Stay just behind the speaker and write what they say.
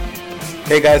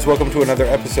Hey guys, welcome to another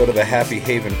episode of the Happy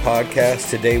Haven podcast.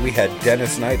 Today we had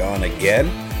Dennis Knight on again.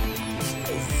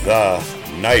 The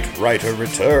KnightWriter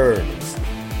returns.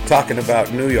 Talking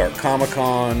about New York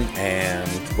Comic-Con and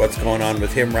what's going on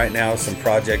with him right now, some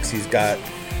projects he's got,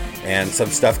 and some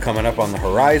stuff coming up on the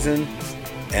horizon.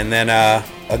 And then a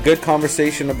good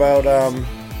conversation about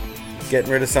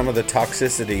getting rid of some of the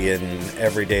toxicity in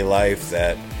everyday life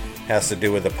that has to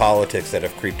do with the politics that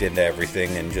have creeped into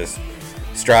everything, and just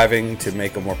striving to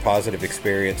make a more positive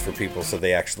experience for people so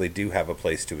they actually do have a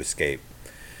place to escape.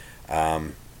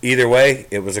 Either way,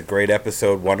 it was a great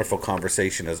episode. Wonderful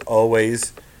conversation as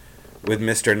always with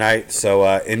Mr. Knight. So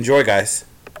enjoy, guys.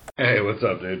 Hey, what's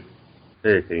up, dude?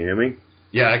 Hey, can you hear me?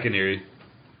 Yeah, I can hear you.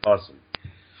 Awesome.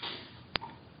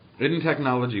 Isn't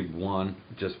technology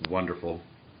just wonderful?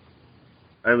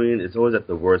 I mean, it's always at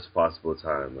the worst possible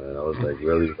time, man. I was like,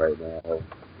 really, right now?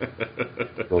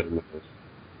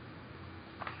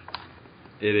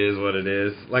 It is what it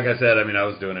is. Like I said, I mean, I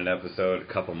was doing an episode a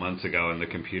couple months ago, and the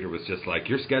computer was just like,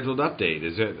 your scheduled update,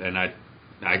 is it? And I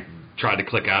tried to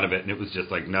click out of it, and it was just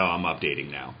like, no, I'm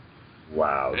updating now.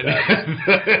 Wow.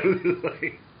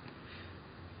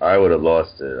 I would have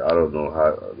lost it. I don't know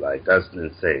how, like, that's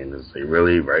insane. It's like,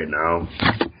 really, right now?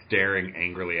 Staring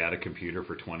angrily at a computer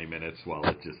for 20 minutes while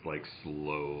it just, like,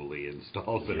 slowly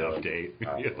installs an update.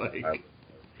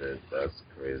 That's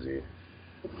crazy.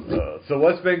 So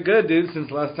what's been good, dude,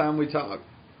 since last time we talked?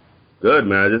 Good,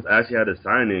 man. I just actually had a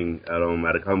signing at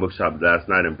a comic book shop last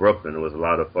night in Brooklyn. It was a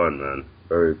lot of fun, man.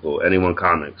 Very cool. Anyone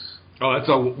Comics. Oh, that's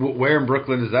where in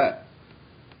Brooklyn is that?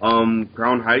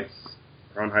 Crown Heights,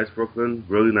 Brooklyn.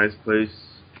 Really nice place.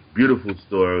 Beautiful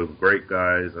store. Great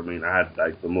guys. I mean, I had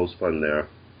like the most fun there.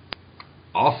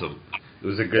 Awesome. It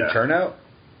was a good turnout?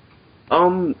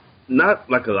 Not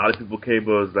like a lot of people came,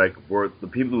 but it was like the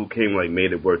people who came like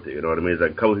made it worth it. You know what I mean? It's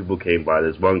like a couple people came by.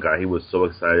 There's one guy, he was so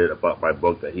excited about my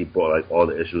book that he bought like all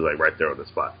the issues like right there on the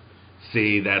spot.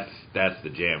 See, that's the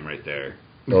jam right there.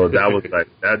 So that was like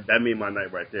that made my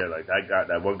night right there. Like I got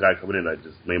that one guy coming in that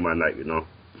just made my night. You know,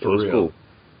 so it was cool.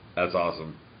 That's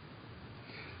awesome.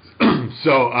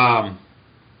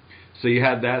 So you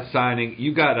had that signing.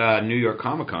 You got New York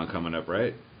Comic-Con coming up,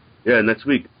 right? Yeah, next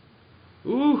week.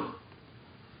 Ooh.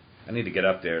 I need to get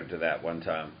up there to that one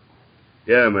time.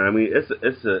 Yeah, man. I mean, it's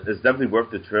definitely worth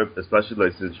the trip, especially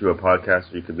like since you're a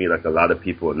podcaster, you can meet like a lot of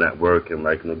people and network and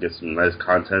like get some nice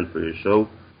content for your show.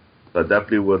 So I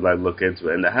definitely would like look into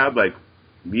it, and to have like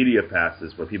media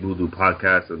passes for people who do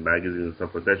podcasts and magazines and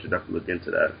stuff like that. You should definitely look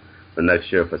into that for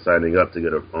next year for signing up to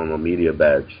get a media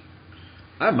badge.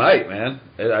 I might, man.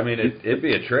 I mean, it'd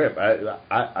be a trip.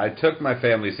 I took my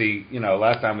family. See,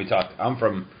 last time we talked, I'm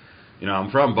from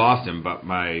Boston, but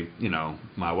my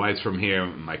wife's from here.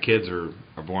 My kids are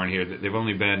born here. They've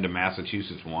only been to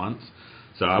Massachusetts once,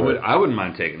 so I wouldn't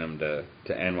mind taking them to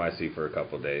NYC for a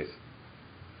couple of days.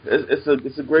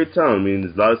 It's a great town. I mean,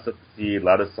 there's a lot of stuff to see, a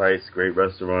lot of sights, great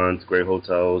restaurants, great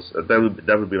hotels. That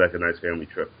would be like a nice family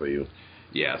trip for you.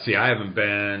 Yeah. See, I haven't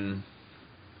been.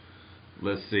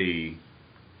 Let's see,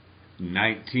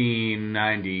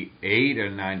 1998 or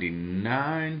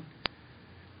 99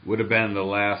 would have been the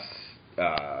last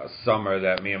summer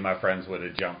that me and my friends would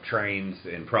have jumped trains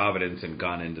in Providence and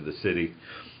gone into the city.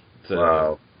 So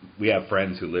wow. We have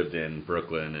friends who lived in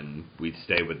Brooklyn, and we'd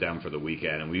stay with them for the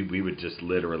weekend, and we would just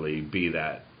literally be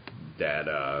that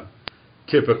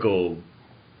typical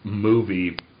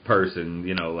movie person,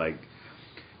 like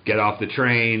get off the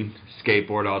train,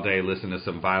 skateboard all day, listen to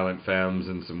some Violent Femmes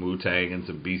and some Wu-Tang and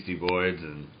some Beastie Boys,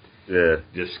 and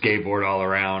just skateboard all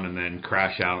around, and then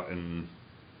crash out in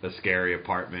a scary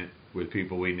apartment with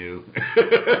people we knew,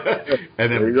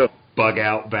 and then bug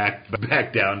out back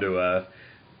down to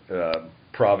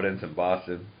Providence and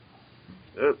Boston.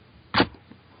 Yep.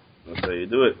 That's how you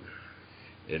do it.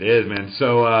 It is, man.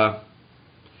 So,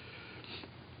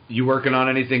 you working on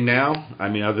anything now? I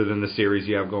mean, other than the series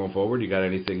you have going forward, you got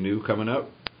anything new coming up?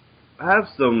 I have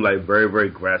some like very, very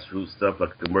grassroots stuff.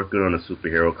 Like I'm working on a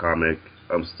superhero comic.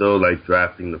 I'm still like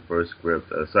drafting the first script,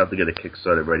 so I have to get a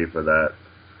Kickstarter ready for that.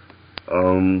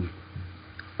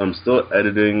 I'm still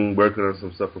editing, working on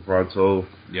some stuff for Pronto.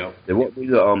 Yep. They want me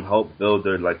to help build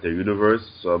their universe,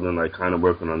 so I've been like kind of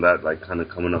working on that, like kind of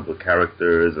coming up with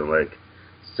characters and like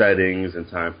settings and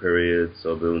time periods.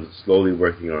 So I've been slowly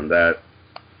working on that.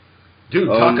 Dude,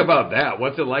 talk about that.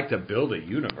 What's it like to build a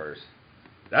universe?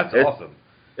 That's awesome.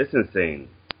 It's insane.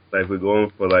 Like we're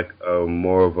going for like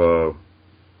more of a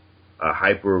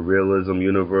hyper realism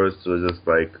universe, so it's just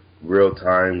like real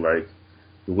time, like.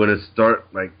 We're gonna start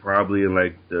like probably in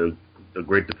like the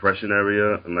Great Depression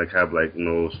area and like have like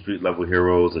street level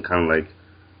heroes and kind of like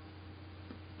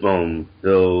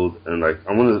build, and like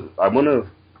I wanna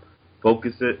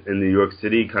focus it in New York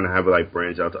City, kind of have it like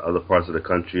branch out to other parts of the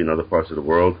country and other parts of the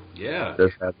world. Yeah.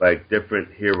 Just have like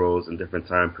different heroes in different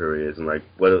time periods, and like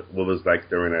what was like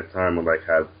during that time, and like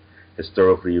have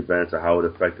historical events and how it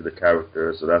affected the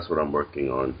characters. So that's what I'm working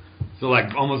on. So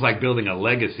like almost like building a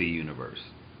legacy universe.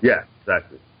 Yeah,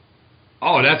 exactly.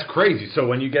 Oh, that's crazy. So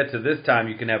when you get to this time,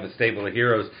 you can have a stable of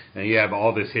heroes, and you have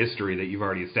all this history that you've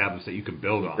already established that you can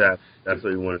build on. That's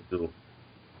what you want to do.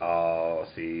 Oh,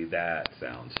 see, that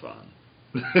sounds fun.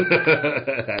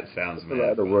 That sounds a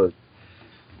lot of work.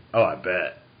 Oh, I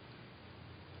bet.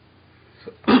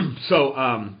 So,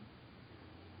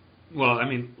 well, I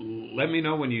mean, let me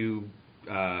know when you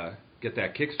get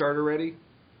that Kickstarter ready.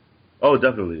 Oh,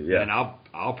 definitely, yeah. And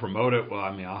I'll promote it. Well,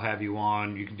 I mean, I'll have you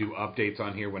on. You can do updates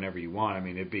on here whenever you want. I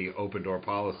mean, it'd be open door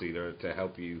policy to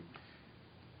help you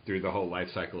through the whole life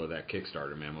cycle of that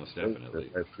Kickstarter, man, most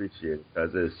definitely. I appreciate it,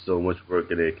 because there's so much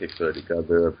work in it, Kickstarter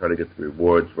together, try to get the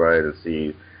rewards right, and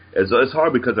see. It's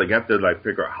hard because like, you have to like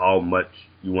figure out how much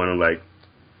you want to like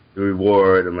the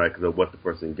reward and like what the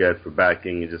person gets for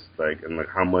backing, and just like and like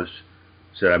how much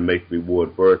should I make the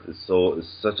reward worth. It's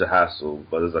such a hassle,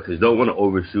 but it's like 'cause you don't want to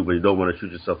overshoot, but you don't want to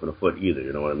shoot yourself in the foot either.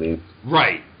 You know what I mean?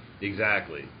 Right.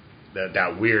 Exactly.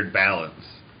 That weird balance.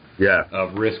 Yeah.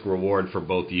 Of risk reward for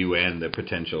both you and the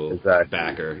potential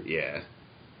backer. Yeah.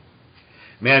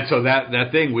 Man, so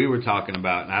that thing we were talking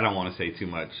about, and I don't want to say too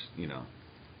much, you know,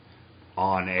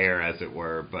 on air as it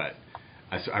were, but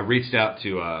I reached out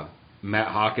to Matt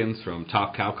Hawkins from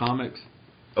Top Cow Comics.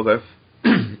 Okay.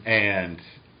 And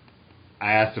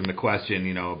I asked him the question,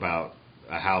 you know, about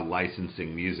how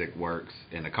licensing music works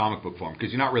in a comic book form,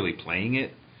 because you're not really playing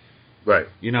it. Right.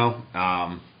 You know,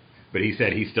 but he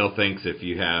said he still thinks if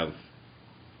you have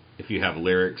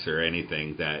lyrics or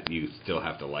anything that you still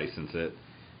have to license it,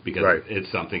 because it's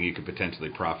something you could potentially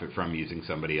profit from using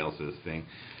somebody else's thing.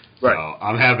 Right. So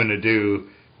I'm having to do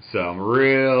some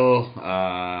real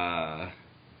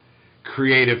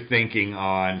creative thinking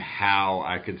on how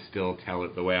I could still tell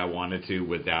it the way I wanted to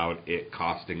without it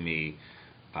costing me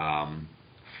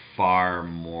far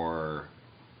more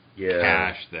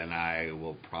cash than I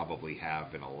will probably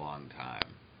have in a long time.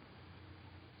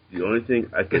 The only thing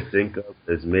I could think of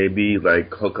is maybe like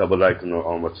hook up with like a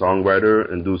songwriter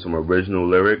and do some original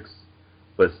lyrics,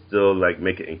 but still like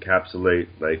make it encapsulate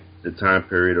like the time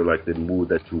period or like the mood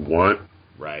that you want.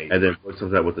 Right. And then put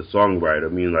something out with the songwriter. I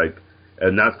mean, like,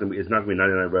 and it's not gonna be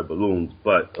 99 Red Balloons,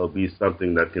 but it'll be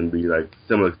something that can be like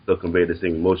similar, still convey the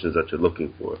same emotions that you're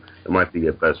looking for. It might be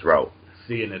your best route.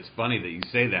 See, and it's funny that you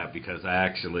say that, because I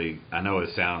know it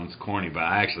sounds corny, but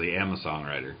I actually am a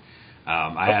songwriter.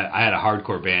 I had a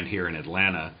hardcore band here in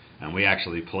Atlanta, and we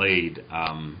actually played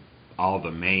all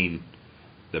the main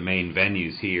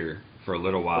venues here for a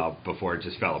little while before it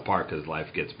just fell apart because life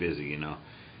gets busy, you know.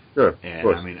 Sure. And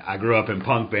I mean, I grew up in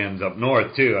punk bands up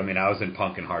north too. I mean, I was in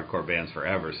punk and hardcore bands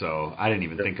forever, so I didn't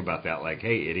even think about that. Like,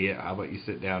 hey, idiot, how about you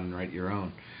sit down and write your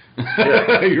own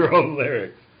your own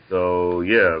lyrics? So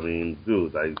yeah, I mean,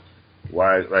 dude, like,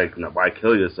 why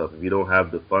kill yourself if you don't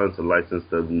have the funds to license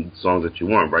the songs that you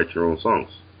want? Write your own songs.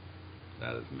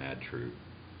 That is mad true.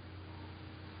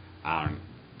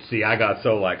 See, I got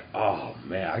so like, oh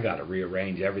man, I got to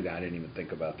rearrange everything. I didn't even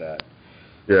think about that.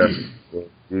 Yeah,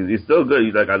 it's still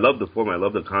good. Like, I love the format, I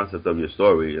love the concept of your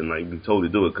story, and like you totally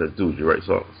do it because, dude, you write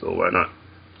songs, so why not?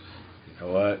 You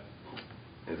know what?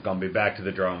 It's gonna be back to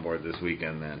the drawing board this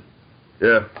weekend then.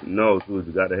 Yeah, no, dude,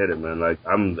 you gotta hit it, man. Like,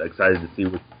 I'm excited to see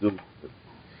what you do.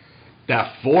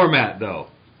 That format, though,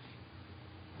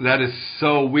 that is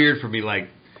so weird for me. Like,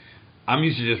 I'm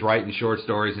used to just writing short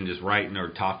stories and just writing or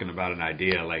talking about an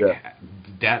idea. Like,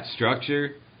 that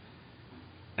structure,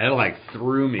 it like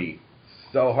threw me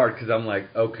so hard because I'm like,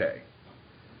 okay,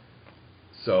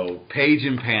 so page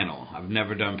and panel. I've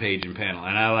never done page and panel,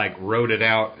 and I like wrote it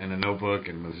out in a notebook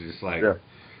and was just like,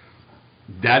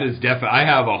 that is definitely. I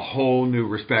have a whole new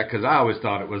respect because I always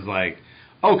thought it was like,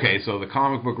 okay, so the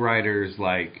comic book writer's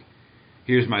like,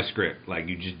 here's my script, like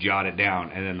you just jot it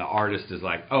down, and then the artist is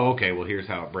like, oh, okay, well here's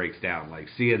how it breaks down. Like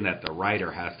seeing that the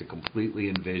writer has to completely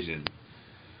envision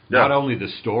not only the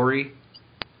story,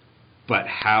 but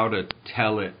how to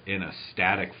tell it in a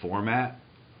static format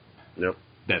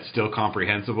that's still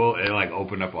comprehensible. It like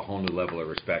opened up a whole new level of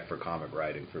respect for comic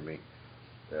writing for me.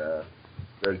 Yeah.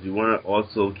 Because you want to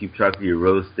also keep track of your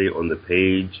real estate on the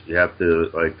page. You have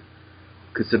to like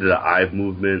consider the eye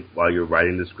movement while you're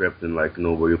writing the script, and like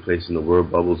know where you're placing the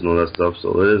word bubbles and all that stuff.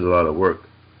 So it is a lot of work,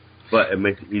 but it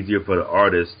makes it easier for the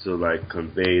artist to like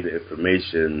convey the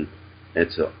information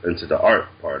into the art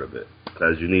part of it,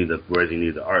 because you need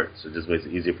the art, so it just makes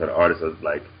it easier for the artist to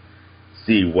like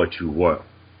see what you want.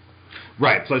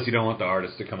 Right. Plus, you don't want the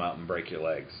artist to come out and break your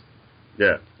legs.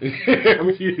 Yeah. I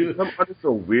mean, some artists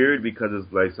are weird because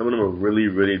it's like some of them are really,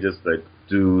 really just like,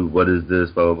 dude, what is this,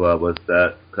 blah, blah, blah, what's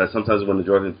that? Because sometimes when the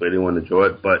draw things, they want to draw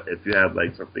it, but if you have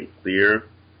like something clear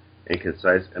and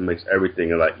concise, it makes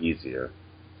everything a lot easier.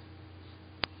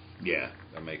 Yeah,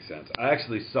 that makes sense. I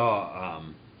actually saw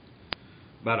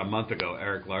about a month ago,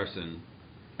 Eric Larson,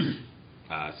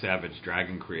 Savage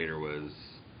Dragon creator, was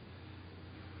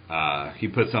he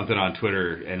put something on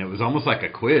Twitter, and it was almost like a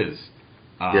quiz.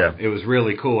 It was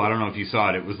really cool. I don't know if you saw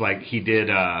it. It was like he did.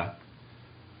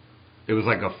 It was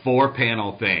like a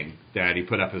 4-panel thing that he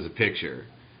put up as a picture,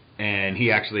 and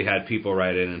he actually had people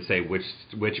write in and say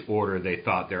which order they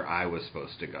thought their eye was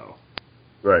supposed to go.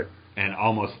 Right. And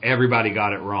almost everybody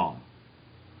got it wrong.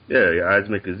 Yeah, your eyes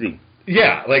make a Z.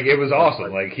 Yeah, like it was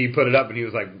awesome. Like he put it up and he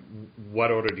was like, what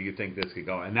order do you think this could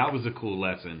go? And that was a cool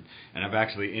lesson. And I've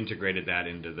actually integrated that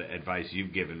into the advice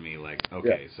you've given me. Like,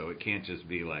 okay, so it can't just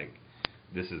be like,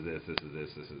 this is this, this is this,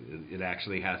 this is... It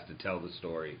actually has to tell the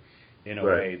story in a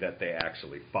way that they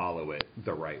actually follow it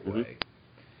the right way.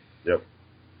 Yep.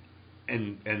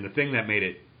 And the thing that made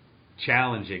it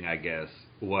challenging, I guess,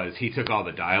 was he took all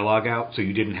the dialogue out, so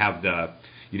you didn't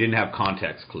have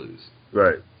context clues.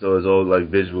 Right. So it's all like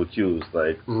visual cues,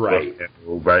 like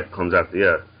right comes after.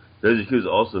 Yeah. Visual cues are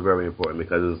also very important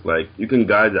because it's like you can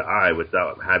guide the eye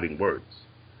without having words.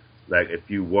 Like if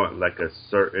you want like a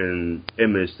certain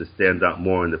image to stand out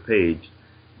more on the page,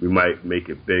 you might make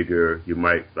it bigger. You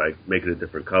might like make it a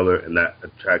different color, and that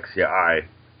attracts your eye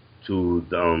to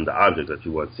the object that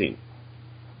you want seen.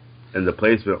 And the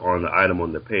placement on the item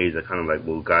on the page that kind of like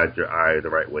will guide your eye the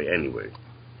right way anyway.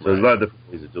 So there's a lot of different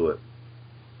ways to do it.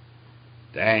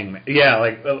 Dang, man. Yeah,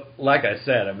 like I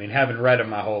said, I mean, having read it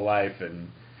my whole life and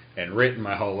written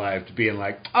my whole life, to being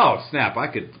like, oh snap, I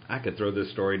could throw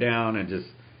this story down and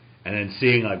then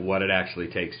seeing like what it actually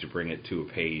takes to bring it to a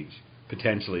page,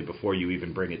 potentially before you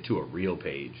even bring it to a real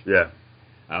page. Yeah.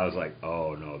 I was like,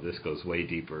 oh no, this goes way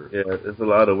deeper. Yeah, it's a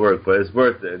lot of work, but it's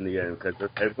worth it in the end because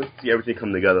when you see everything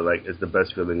come together, like it's the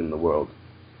best feeling in the world.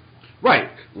 Right,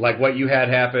 like what you had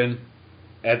happen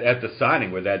at the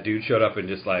signing, where that dude showed up and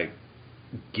just like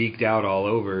geeked out all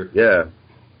over. Yeah.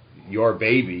 Your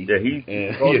baby. Yeah, he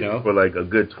you know, for like a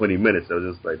good 20 minutes. I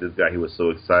was just like, this guy, he was so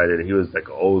excited. And he was like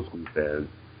an old school fan.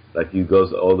 Like he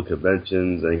goes to all the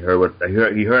conventions and he heard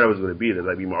I was going to be there.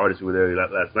 Like me and my artists were there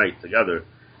last night together.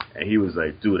 And he was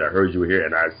like, dude, I heard you were here.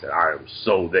 And I said, I am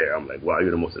so there. I'm like, wow,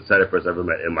 you're the most excited person I've ever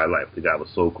met in my life. The guy was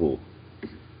so cool.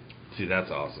 See,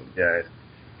 that's awesome. Yeah.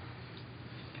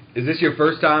 Is this your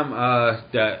first time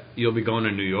that you'll be going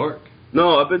to New York?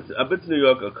 No, I've been to New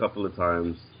York a couple of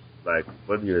times. Like,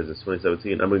 what year is this?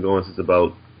 2017. I've been going since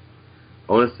about,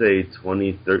 I want to say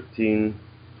 2013,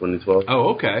 2012.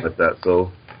 Oh, okay. Like that.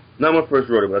 So, not my first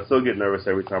rodeo, but I still get nervous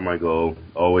every time I go.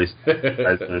 Always I'm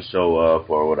going to show up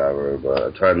or whatever, but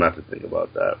I try not to think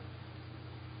about that.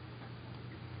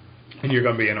 And you're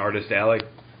going to be in Artist Alley?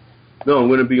 No, I'm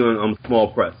going to be on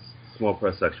Small Press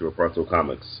section with Parcel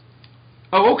Comics.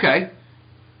 Oh, okay.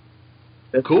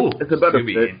 Cool. It's a better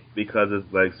fit because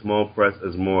it's like Small Press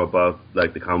is more about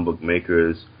like the comic book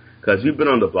makers. Because you've been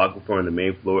on the block before on the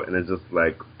main floor, and it's just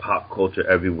like pop culture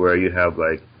everywhere. You have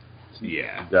like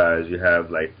guys, you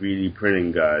have like 3D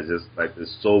printing guys. It's like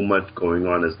there's so much going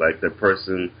on. It's like the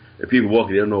people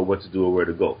walking, they don't know what to do or where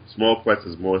to go. Small Press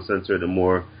is more censored and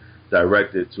more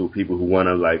directed to people who want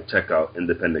to like check out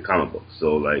independent comic books.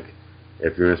 So like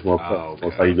if you're in Small Press,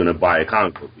 most likely you're going to buy a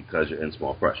comic book because you're in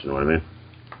Small Press. You know what I mean?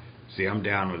 See, I'm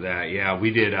down with that. Yeah,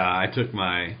 we did.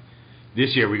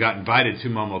 This year we got invited to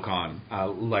MomoCon.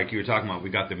 Like you were talking about, we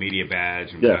got the media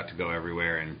badge and we got to go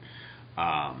everywhere. And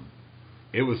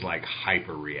it was like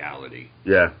hyper reality.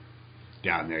 Yeah.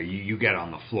 Down there. You get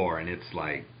on the floor and it's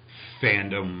like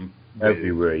fandom.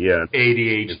 Everywhere, yeah.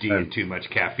 ADHD and too much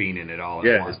caffeine in it all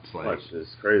at once.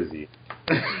 It's crazy.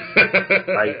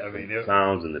 I mean,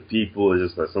 sounds and the people. It's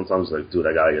just like sometimes like, dude,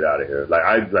 I gotta get out of here.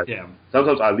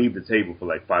 Sometimes I leave the table for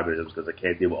like 5 minutes because I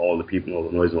can't deal with all the people, all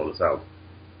the noise, and all the sound.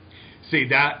 See,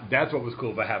 that's what was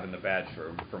cool about having the badge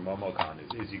for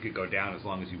MomoCon is you could go down as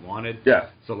long as you wanted. Yeah.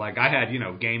 So like I had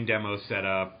game demos set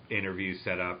up, interviews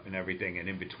set up, and everything, and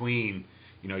in between,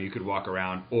 you could walk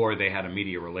around, or they had a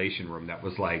media relation room that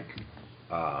was like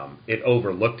it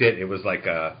overlooked it. It was like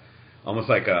almost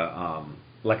like a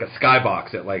like a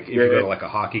skybox at like if you go to like a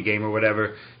hockey game or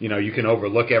whatever, you know, you can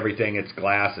overlook everything. It's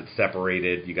glass, it's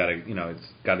separated. You gotta, you know, it's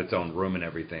got its own room and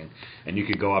everything, and you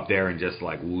could go up there and just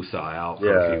like woosah out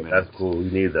for a few minutes. That's cool.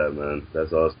 You need that, man.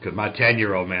 That's awesome. Because my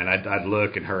 10-year-old, man, I'd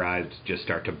look and her eyes just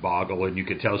start to boggle, and you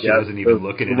could tell she wasn't even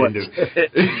looking at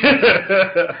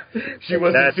she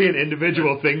wasn't seeing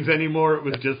individual things anymore. It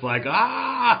was just like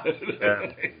Yeah.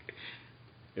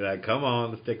 You're like, come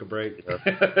on, let's take a break.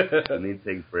 You need to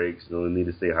take breaks. You know, you need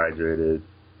to stay hydrated.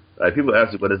 Like, people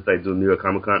ask me what it's like doing New York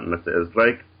Comic Con, and I say it's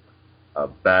like a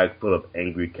bag full of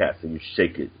angry cats, and you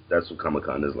shake it. That's what Comic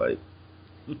Con is like.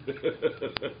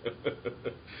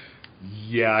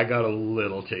 Yeah, I got a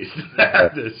little taste of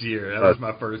that this year. That was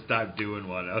my first time doing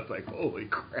one. I was like, holy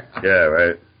crap. Yeah,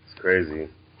 right. It's crazy.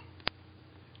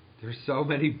 There's so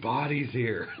many bodies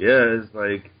here. Yeah, it's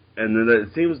like, and then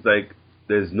it seems like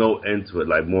there's no end to it.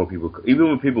 Like, more people, even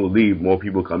when people leave, more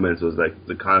people come in. So it's like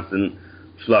the constant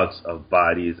flux of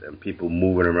bodies and people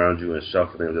moving around you and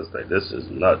shuffling. I'm just like, this is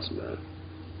nuts, man.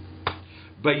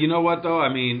 But you know what, though? I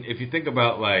mean, if you think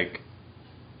about, like,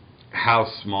 how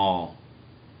small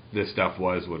this stuff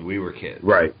was when we were kids.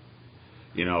 Right.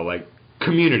 You know, like,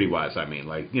 community-wise, I mean.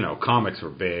 Like, you know, comics were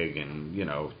big and, you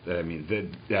know, I mean,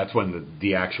 that's when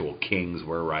the actual kings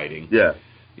were writing. Yeah.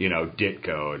 You know,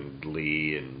 Ditko and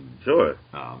Lee and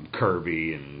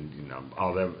Kirby and, you know,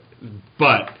 all them.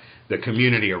 But the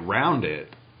community around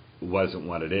it wasn't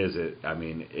what it is. I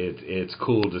mean, it's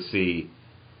cool to see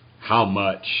how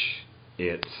much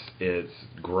it's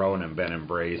grown and been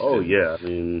embraced. Oh, and, yeah. I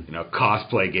mean, you know,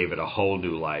 cosplay gave it a whole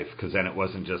new life, because then it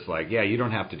wasn't just like, yeah, you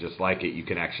don't have to just like it, you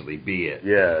can actually be it.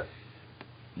 Yeah.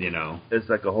 You know? It's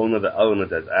like a whole other element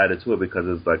that's added to it, because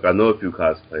it's like, I know a few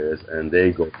cosplayers, and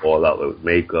they go all out with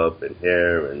makeup and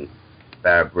hair and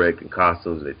fabric and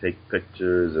costumes, and they take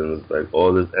pictures, and it's like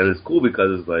all this, and it's cool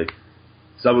because it's like,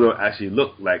 some of them actually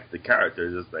look like the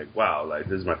characters. It's like, wow, like,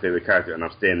 this is my favorite character, and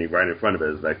I'm standing right in front of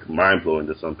it. It's like mind-blowing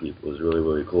to some people. It's really,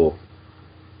 really cool.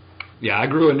 Yeah, I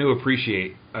grew a new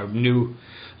appreciation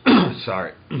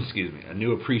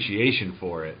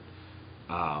for it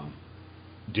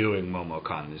doing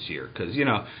MomoCon this year. Because, you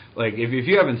know, like, if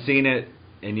you haven't seen it,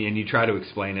 and you try to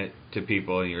explain it to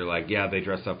people, and you're like, yeah, they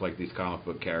dress up like these comic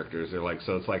book characters. They're like,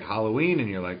 so it's like Halloween, and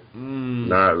you're like,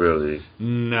 not really.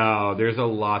 No, there's a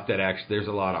lot there's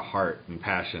a lot of heart and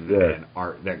passion and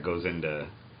art that goes into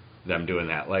them doing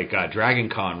that. Like Dragon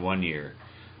Con one year,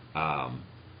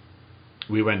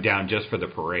 we went down just for the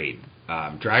parade.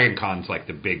 Dragon Con's like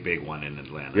the big one in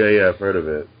Atlanta. Yeah, I've heard of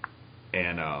it.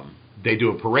 And they do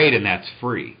a parade, and that's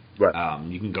free. Right.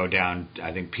 You can go down,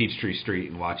 I think, Peachtree Street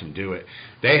and watch them do it.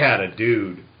 They had a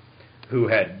dude who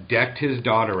had decked his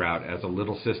daughter out as a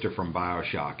little sister from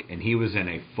BioShock, and he was in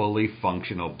a fully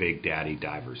functional Big Daddy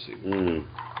diver suit.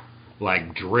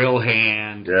 Like, drill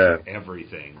hand,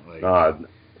 everything. Like,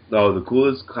 no, the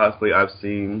coolest cosplay I've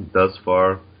seen thus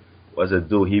far was a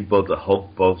dude, he built a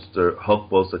Hulk Buster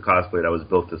cosplay that was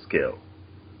built to scale.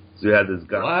 So you had this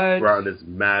guy around this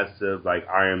massive, like,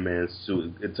 Iron Man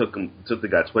suit. It took the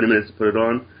guy 20 minutes to put it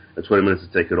on and 20 minutes to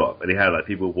take it off. And he had, like,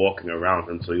 people walking around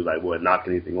him, so you, like, wouldn't knock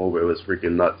anything over. It was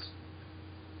freaking nuts.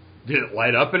 Did it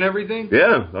light up and everything?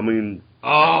 Yeah. I mean,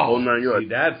 whole 9 yards.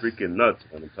 That's freaking nuts,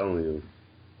 man. I'm telling you.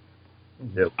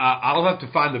 Yeah. I'll have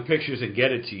to find the pictures and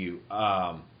get it to you.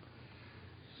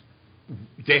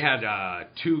 They had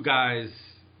two guys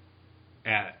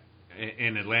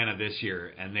in Atlanta this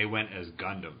year, and they went as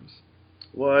Gundams.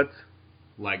 What?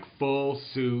 Like full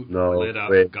suit, lit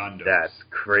up Gundams. That's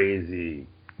crazy.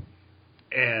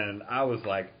 And I was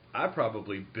like, I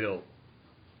probably built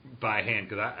by hand,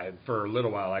 because I for a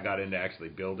little while I got into actually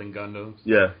building Gundams.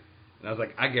 Yeah. And I was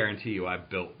like, I guarantee you I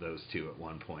built those two at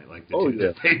one point. Like the two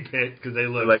that they picked, because they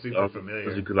look like, super familiar.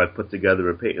 Because you could, like, put together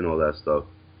and paint and all that stuff.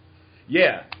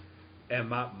 Yeah. And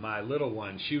my little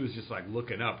one, she was just like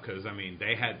looking up, because I mean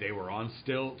they were on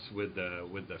stilts with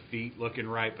the feet looking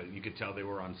right, but you could tell they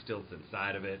were on stilts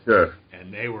inside of it. Sure.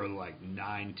 And they were like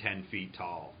 9-10 feet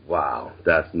tall. Wow,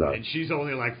 that's nuts. And she's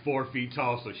only like 4 feet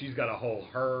tall, so she's got to hold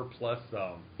her plus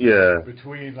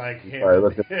between like him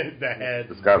and the head.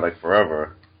 It's got like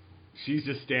forever. She's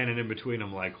just standing in between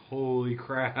them like, holy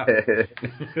crap. I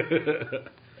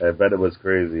bet it was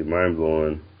crazy, mind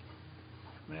blowing.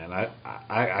 Man, I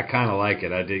kind of like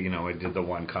it. I did the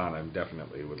one con. I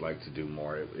definitely would like to do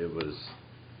more. It was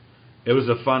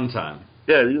a fun time.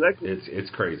 Yeah, you like it's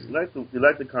crazy. You like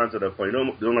the concept of fun. You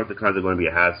don't like the concept going to be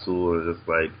a hassle or just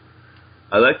like.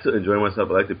 I like to enjoy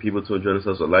myself. I like the people to enjoy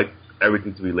themselves. I like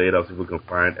everything to be laid out so people can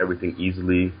find everything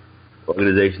easily.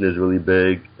 Organization is really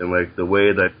big, and like the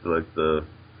way that the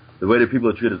way that people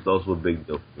are treated is also a big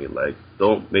deal for me. Like,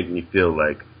 don't make me feel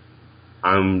like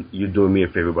you're doing me a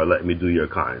favor by letting me do your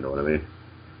kind. You know what I mean?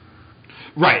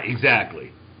 Right,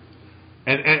 exactly.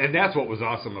 And that's what was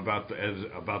awesome about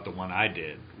the one I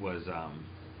did was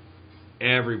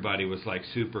everybody was like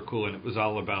super cool, and it was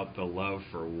all about the love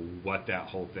for what that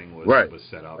whole thing was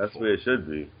set up. That's for. where it should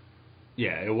be.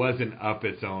 Yeah, it wasn't up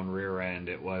its own rear end.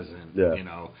 It wasn't,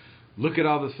 look at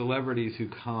all the celebrities who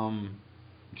come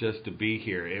just to be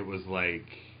here. It was like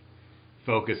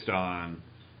focused on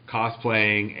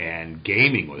cosplaying, and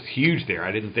gaming was huge there.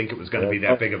 I didn't think it was going to be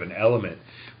that big of an element.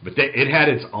 But it had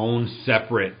its own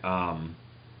separate,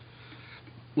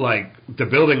 like, the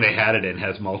building they had it in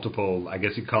has multiple, I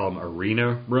guess you'd call them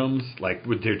arena rooms. Like,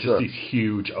 they're just these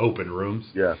huge open rooms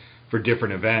for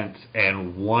different events.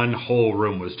 And one whole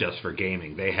room was just for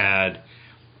gaming. They had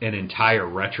an entire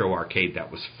retro arcade that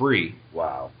was free.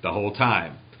 Wow. The whole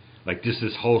time. Like, just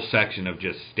this whole section of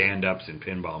just stand-ups and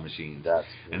pinball machines.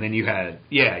 And then you had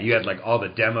like all the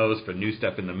demos for new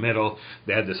stuff in the middle.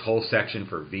 They had this whole section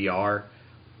for VR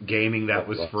gaming that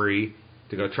was free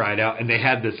to go try it out. And they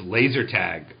had this laser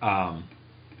tag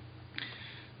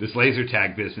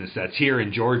business that's here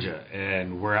in Georgia,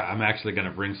 and where I'm actually going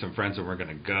to bring some friends and we're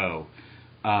going to go.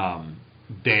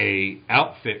 They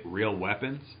outfit real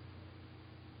weapons.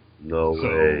 No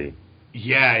way.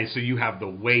 Yeah, so you have the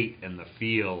weight and the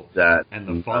feel and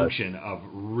the function of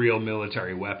real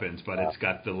military weapons, but it's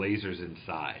got the lasers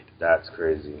inside. That's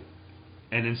crazy.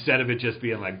 And instead of it just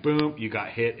being like, boom, you got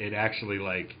hit, it actually,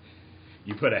 like,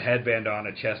 you put a headband on,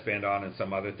 a chest band on, and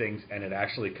some other things, and it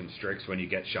actually constricts when you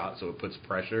get shot, so it puts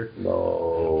pressure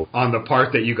on the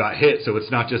part that you got hit, so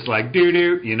it's not just like,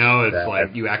 doo-doo, it's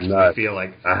like you actually feel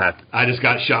like, I just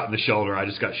got shot in the shoulder, I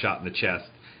just got shot in the chest.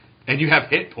 And you have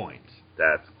hit points.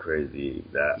 That's crazy.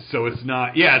 So it's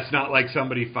not like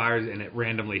somebody fires and it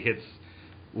randomly hits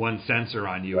one sensor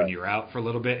on you and you're out for a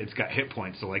little bit. It's got hit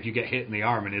points. So like you get hit in the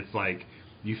arm and it's like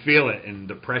you feel it and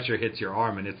the pressure hits your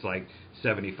arm and it's like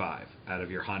 75 out of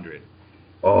your 100.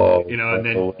 Oh. And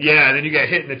then then you get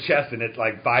hit in the chest and it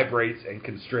like vibrates and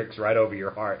constricts right over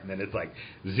your heart and then it's like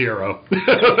 0.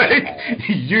 Like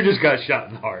you just got shot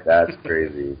in the heart. That's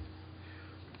crazy.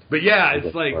 But yeah,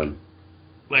 it's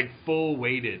like full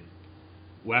weighted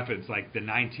weapons, like the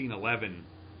 1911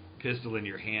 pistol in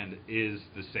your hand is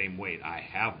the same weight. I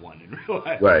have one in real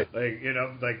life. Right. Like,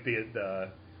 like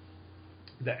the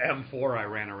M4 I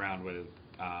ran around with,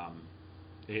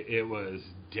 it was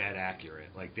dead accurate.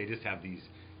 Like, they just have these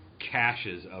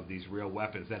caches of these real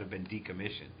weapons that have been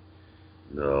decommissioned.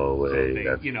 No way.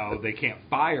 So they can't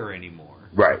fire anymore.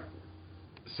 Right.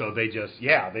 So they just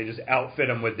outfit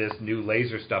them with this new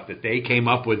laser stuff that they came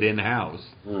up with in-house.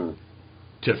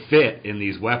 To fit in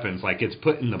these weapons, like it's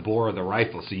put in the bore of the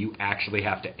rifle, so you actually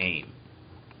have to aim.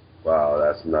 Wow,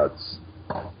 that's nuts.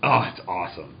 Oh, it's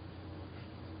awesome.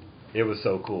 It was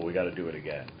so cool. We got to do it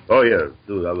again. Oh yeah,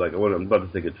 dude. I'm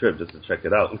about to take a trip just to check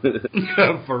it out.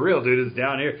 For real, dude. It's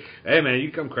down here. Hey man,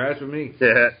 you come crash with me.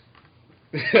 Yeah.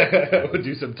 We'll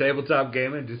do some tabletop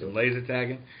gaming, do some laser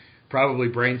tagging, probably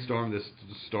brainstorm this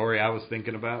story I was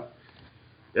thinking about.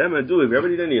 Yeah, man, dude, if you ever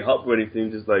need any help or anything,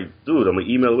 just like, dude, I'm going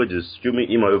to email it. Just shoot me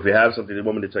an email. If you have something you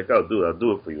want me to check out, dude, I'll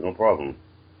do it for you. No problem.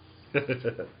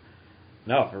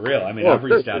 No, for real. I mean, I've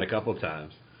reached out a couple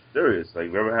times. Serious. Like,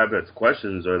 if you ever have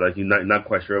questions or, like, you're not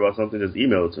quite sure about something, just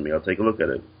email it to me. I'll take a look at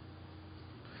it.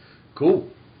 Cool.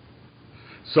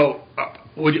 So,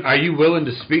 are you willing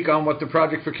to speak on what the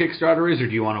project for Kickstarter is, or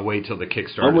do you want to wait till the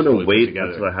Kickstarter? I'm going to wait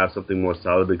until I have something more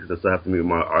solid because I still have to meet with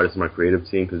my artist and my creative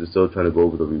team because they're still trying to go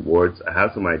over the rewards. I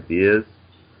have some ideas,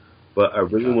 but I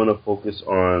really want to focus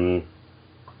on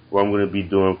what I'm going to be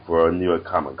doing for New York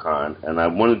Comic Con. And I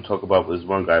wanted to talk about this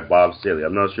one guy, Bob Staley.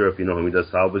 I'm not sure if you know him. He does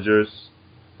salvagers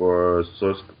for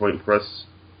Source Point Press.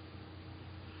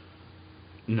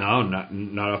 No, not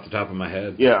off the top of my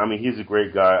head. Yeah, I mean, he's a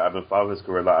great guy. I've been following his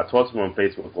career a lot. I talk to him on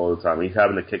Facebook all the time. He's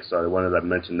having a Kickstarter. I wanted to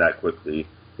mention that quickly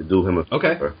to do him a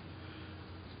favor.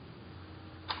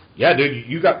 Yeah, dude,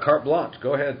 you got carte blanche.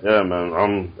 Go ahead. Yeah,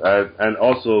 man. And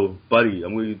also, Buddy,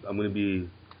 I'm going to be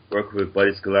working with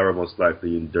Buddy Scalera most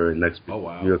likely during next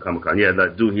New York Comic Con. Yeah,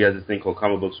 that dude, he has this thing called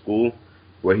Comic Book School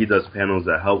where he does panels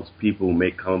that helps people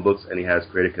make comic books, and he has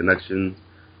Creative Connections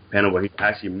panel where he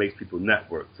actually makes people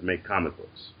network to make comic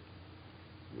books.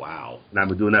 Wow. And I've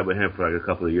been doing that with him for like a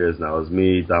couple of years now. It's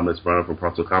me, Dominic Brown from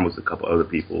Proxo Comics, and a couple other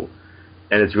people.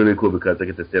 And it's really cool because I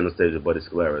get to stand on stage with Buddy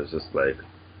Scalera. It's just like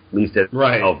me standing with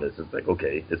Elvis. It's like,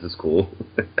 okay, this is cool.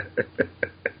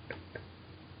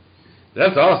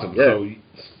 That's awesome. Yeah.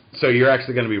 So you're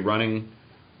actually going to be running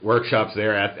workshops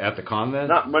there at the con then?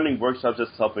 Not running workshops,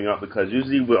 just helping out because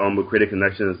usually with Creative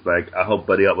Connections, like I help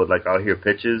Buddy out with like I'll hear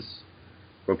pitches.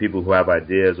 from people who have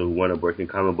ideas or who want to work in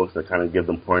comic books and kind of give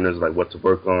them pointers like what to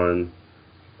work on,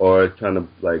 or trying to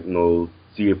like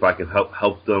see if I can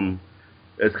help them.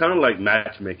 It's kind of like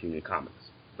matchmaking in comics.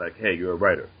 Like, hey, you're a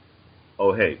writer.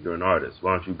 Oh, hey, you're an artist.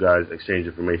 Why don't you guys exchange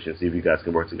information and see if you guys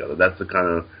can work together? That's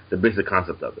the basic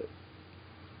concept of it.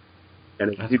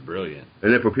 And that's brilliant.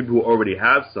 And then for people who already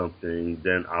have something,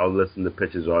 then I'll listen to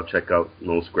pitches or I'll check out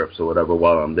scripts or whatever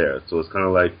while I'm there. So it's kind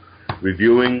of like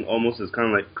reviewing almost. It's kind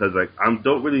of like, because like I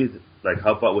don't really like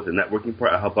help out with the networking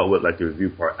part. I help out with like the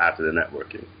review part after the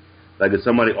networking. Like if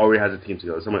somebody already has a team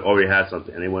together, somebody already has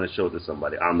something and they want to show it to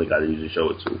somebody, I'm the guy to usually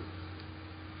show it to.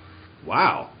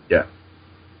 Wow. Yeah.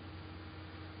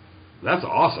 That's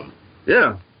awesome.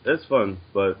 Yeah. It's fun,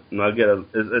 but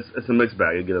it's a mixed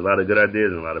bag. You get a lot of good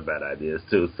ideas and a lot of bad ideas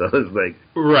too. So it's like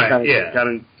kind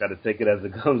of got to take it as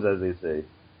it comes, as they say.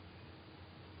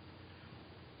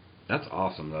 That's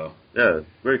awesome, though. Yeah,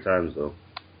 great times though.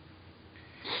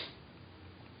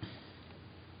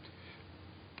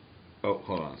 Oh,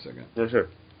 hold on a second. Yeah, sure.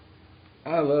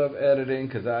 I love editing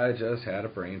because I just had a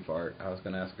brain fart. I was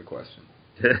going to ask a question,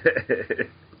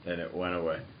 and it went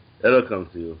away. It'll come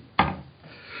to you.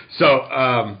 So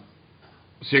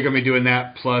you're going to be doing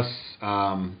that plus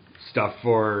stuff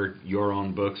for your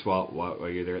own books while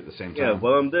you're there at the same time? Yeah,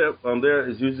 while I'm there,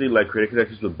 it's usually like creative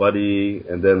connections with Buddy,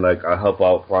 and then like I help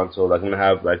out Pronto. Like I'm gonna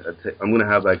have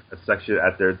like a section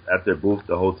at their booth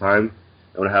the whole time.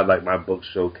 I'm gonna have like my book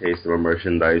showcased and my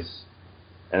merchandise,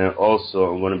 and then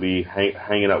also I'm gonna be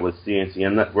hanging out with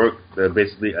CNCN Network. They're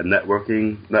basically a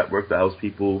networking network that helps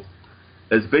people.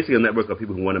 It's basically a network of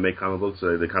people who want to make comic books,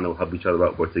 so they kind of help each other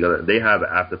out, work together. They have an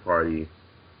after party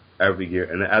every year,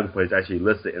 and the after party is actually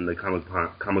listed in the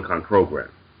Comic-Con program.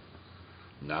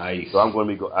 Nice. So I'm going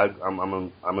to be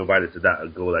I'm invited to that. I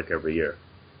go like every year.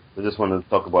 I just want to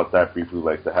talk about that briefly.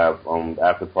 Like to have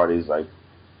after parties like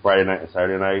Friday night and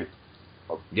Saturday night.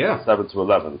 7 to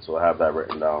 11. So I have that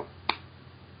written down.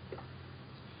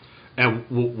 And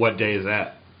what day is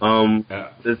that?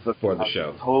 It's for the show.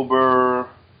 October.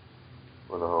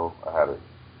 Where the hell I had it?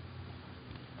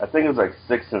 I think it's like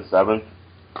 6th and 7th.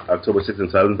 October 6th and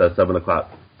 7th at 7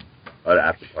 o'clock. Are the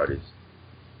after parties.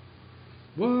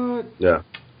 What? Yeah.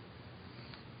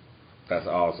 That's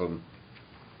awesome.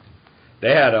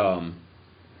 They had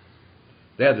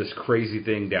this crazy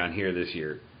thing down here this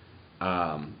year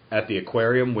at the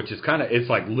aquarium, which is it's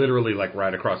like literally like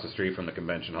right across the street from the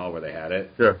convention hall where they had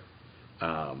it. Sure.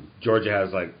 Georgia has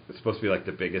it's supposed to be like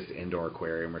the biggest indoor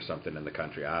aquarium or something in the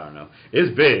country. I don't know.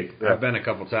 It's big. Yeah. I've been a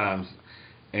couple times,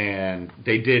 and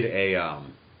they did a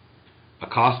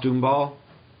costume ball,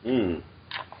 and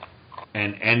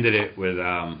ended it with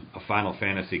a Final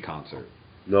Fantasy concert.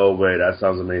 No way, that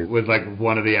sounds amazing. With like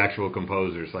one of the actual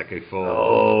composers, like a full.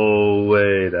 Oh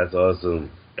way, that's awesome.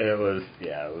 It was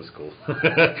cool.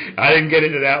 I didn't get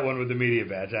into that one with the media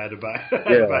badge. I had to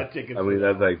buy tickets. I mean,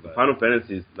 that's like Final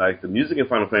Fantasy is like the music in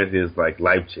Final Fantasy is like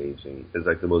life changing. It's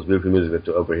like the most beautiful music that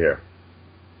you'll ever hear.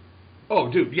 Oh,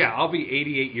 dude, yeah, I'll be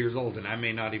 88 years old, and I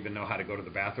may not even know how to go to the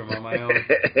bathroom on my own.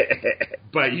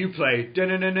 But you play,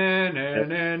 and I'm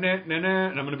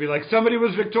going to be like, somebody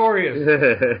was victorious.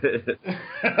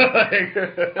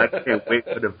 I can't wait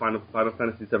for the Final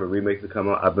Fantasy VII remakes to come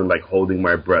out. I've been, like, holding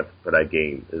my breath for that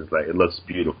game. It's like, it looks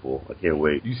beautiful. I can't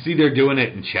wait. You see they're doing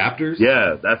it in chapters?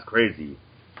 Yeah, that's crazy.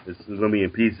 It's going to be in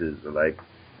pieces. Like,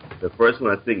 the first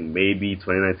one, I think, maybe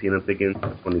 2019, I'm thinking,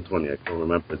 2020. I can't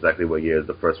remember exactly what year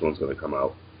the first one's going to come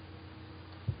out.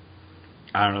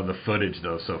 I don't know. The footage,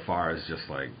 though, so far is just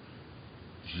like,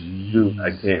 geez. Dude, I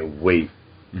can't wait.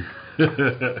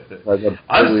 Like,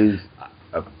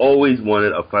 I've always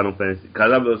wanted a Final Fantasy,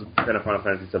 because I was a fan of Final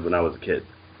Fantasy VII when I was a kid.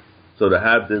 So to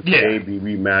have this game be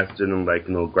remastered and, like,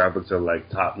 graphics are, like,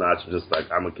 top-notch, just like,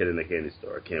 I'm a kid in a candy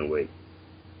store. I can't wait.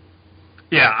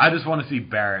 Yeah, I just want to see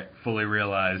Barrett fully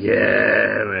realized.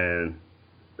 Yeah, man.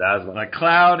 That's like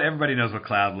Cloud. Everybody knows what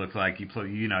Cloud looks like. You play,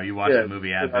 you watch the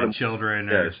movie Advent Children,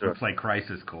 or you play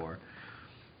Crisis Core,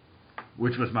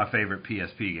 which was my favorite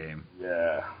PSP game.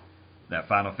 Yeah, that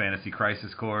Final Fantasy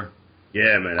Crisis Core.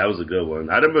 Yeah, man, that was a good one.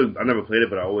 I never played it,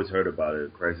 but I always heard about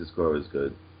it. Crisis Core was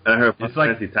good. And I heard Final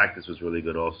Fantasy Tactics was really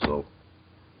good, also.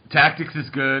 Tactics is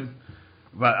good,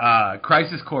 but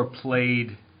Crisis Core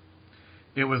played.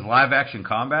 It was live-action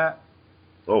combat.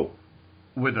 Oh.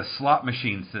 With a slot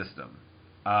machine system.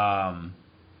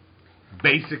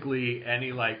 Basically,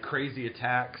 any like crazy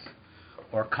attacks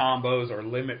or combos or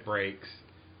limit breaks.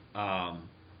 At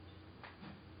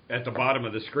the bottom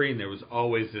of the screen, there was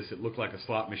always this. It looked like a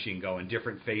slot machine going.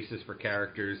 Different faces for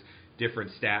characters,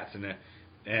 different stats, and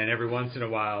every once in a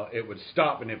while it would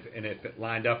stop. And if it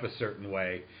lined up a certain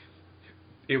way,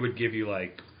 it would give you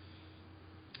like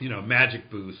magic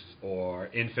boosts or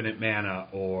infinite mana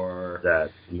or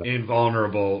No.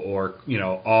 invulnerable or,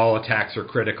 all attacks are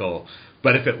critical.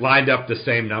 But if it lined up the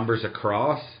same numbers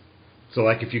across, so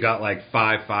like if you got like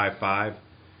 5-5-5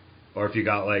 or if you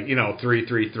got like,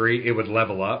 3-3-3, it would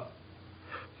level up.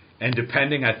 And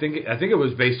depending, I think it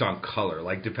was based on color.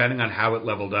 Like depending on how it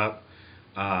leveled up,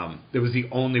 it was the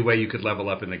only way you could level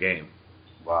up in the game.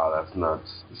 Wow, that's nuts.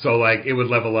 So, like, it would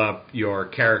level up your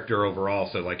character overall,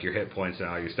 so, like, your hit points and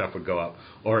all your stuff would go up.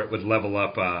 Or it would level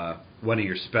up one of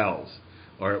your spells.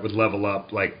 Or it would level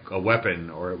up, like, a weapon.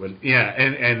 Or it would,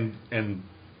 and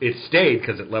it stayed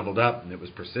because it leveled up and it was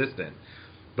persistent.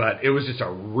 But it was just a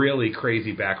really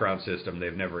crazy background system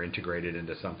they've never integrated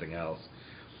into something else.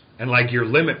 And, like, your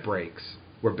limit breaks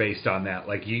were based on that.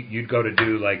 Like, you'd go to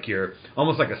do, like,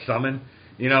 almost like a summon.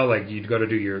 Like you'd go to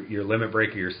do your limit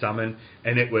break or your summon,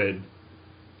 and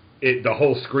the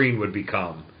whole screen would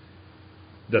become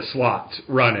the slots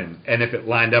running. And if it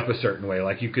lined up a certain way,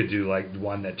 like you could do like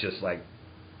one that just like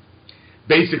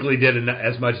basically did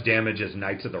as much damage as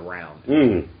Knights of the Round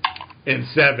in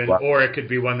 7, wow. Or it could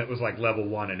be one that was like level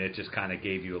 1 and it just kind of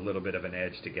gave you a little bit of an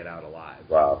edge to get out alive.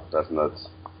 Wow, that's nuts.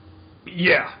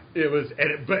 Yeah, it was,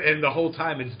 and the whole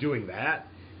time it's doing that,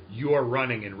 you're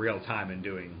running in real time and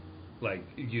doing. Like,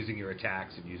 using your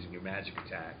attacks and using your magic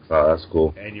attacks. Oh, that's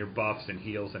cool. And your buffs and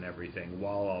heals and everything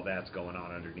while all that's going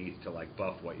on underneath to, like,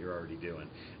 buff what you're already doing.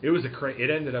 It was it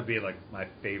ended up being, like, my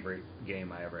favorite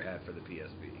game I ever had for the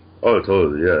PSP. Oh,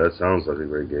 totally. Yeah, that sounds like a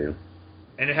great game.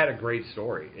 And it had a great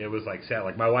story. It was, like, sad.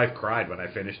 Like, my wife cried when I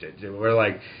finished it. We're,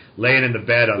 like, laying in the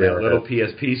bed on that little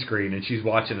PSP screen, and she's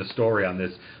watching a story on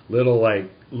this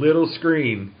little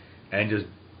screen and just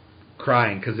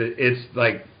crying. Because it's,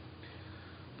 like...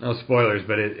 No spoilers,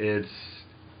 but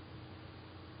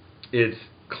it's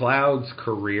Cloud's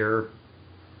career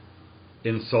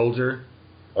in Soldier.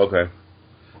 Okay.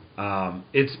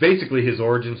 It's basically his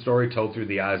origin story told through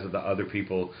the eyes of the other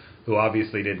people who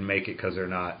obviously didn't make it because they're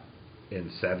not in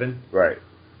 7. Right.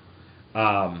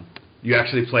 You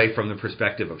actually play from the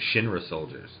perspective of Shinra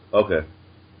soldiers. Okay.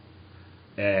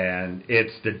 And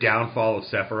it's the downfall of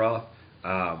Sephiroth.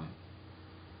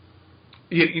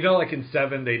 Like in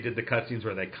 7, they did the cutscenes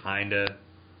where they kind of,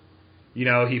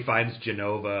 he finds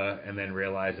Genova and then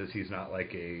realizes he's not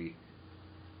like a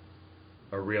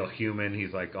real human.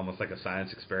 He's like almost like a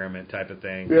science experiment type of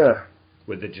thing. Yeah.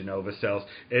 With the Genova cells.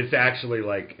 It's actually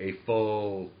like a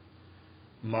full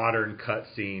modern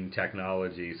cutscene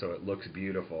technology, so it looks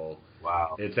beautiful.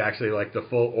 Wow. It's actually like the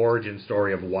full origin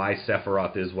story of why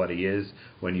Sephiroth is what he is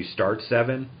when you start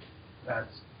 7.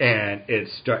 And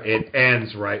it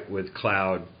ends right with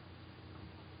Cloud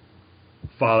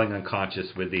falling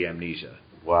unconscious with the amnesia.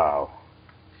 Wow.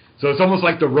 So it's almost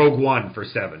like the Rogue One for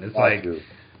 7. It's like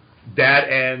that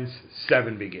ends,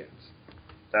 7 begins.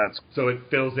 So it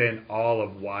fills in all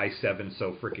of why 7's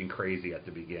so freaking crazy at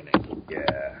the beginning.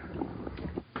 Yeah.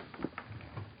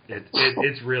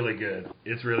 It's really good.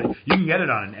 You can get it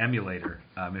on an emulator.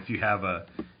 If you have a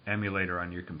emulator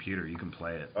on your computer, you can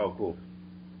play it. Oh, cool.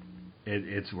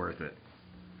 It's worth it.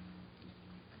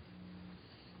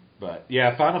 But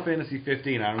yeah, Final Fantasy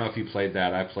 15. I don't know if you played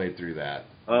that. I played through that.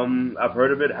 I've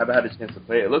heard of it. Haven't had a chance to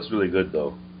play it. It looks really good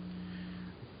though.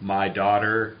 My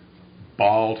daughter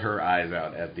bawled her eyes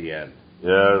out at the end.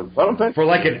 Yeah, Final Fantasy for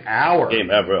like an hour. Game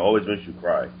ever. It always makes you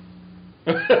cry.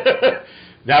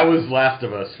 That was Last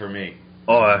of Us for me.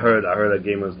 Oh, I heard that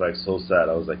game was like so sad.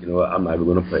 I was like, you know what? I'm not even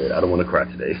going to play it. I don't want to cry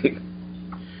today.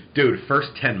 Dude, first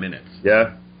 10 minutes.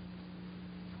 Yeah.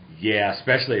 Yeah,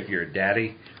 especially if you're a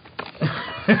daddy.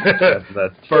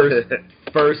 That's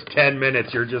first 10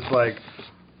 minutes, you're just like,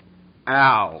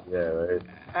 ow. Yeah, right.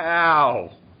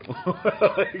 Ow.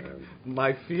 Like,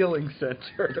 my feeling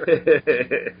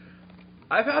center.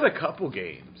 I've had a couple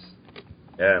games.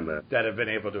 Yeah, man. That have been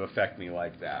able to affect me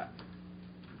like that.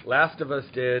 Last of Us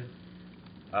did.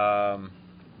 I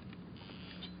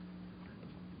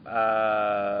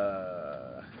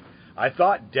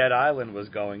thought Dead Island was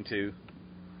going to,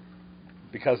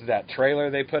 because of that trailer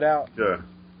they put out. Sure.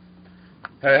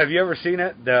 Have you ever seen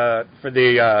it? The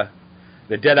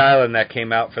Dead Island that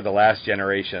came out for the last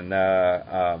generation.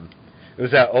 It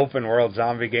was that open world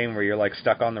zombie game where you're like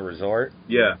stuck on the resort.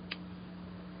 Yeah.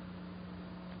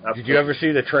 Did you ever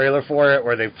see the trailer for it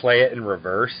where they play it in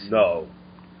reverse? No.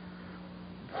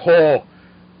 Oh,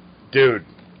 dude,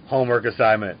 homework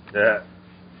assignment. Yeah.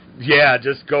 Yeah,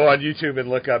 just go on YouTube and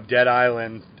look up Dead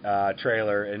Island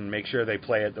trailer and make sure they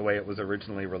play it the way it was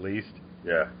originally released.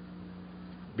 Yeah.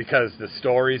 Because the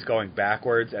story's going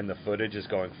backwards and the footage is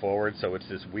going forward, so it's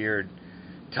this weird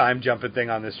time jumping thing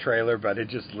on this trailer, but it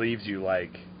just leaves you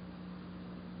like,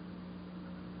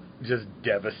 just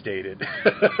devastated.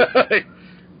 Right,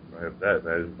 that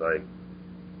man, like,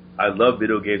 I love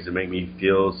video games to make me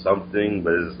feel something,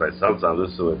 but it's like sometimes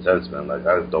it's so intense, man. Like,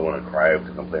 I just don't want to cry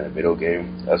because I'm playing a video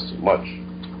game. That's too much.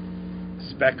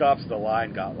 Spec Ops: The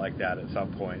Line got like that at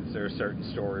some points. There are certain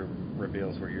story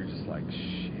reveals where you're just like,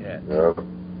 shit. Yeah.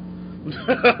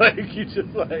 Like, you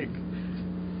just like,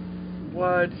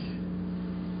 what?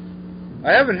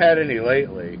 I haven't had any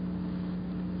lately.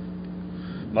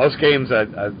 Most games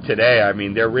today, I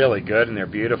mean, they're really good and they're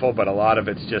beautiful, but a lot of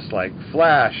it's just like,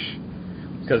 flash,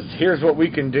 because here's what we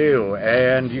can do,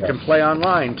 and you can play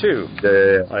online too.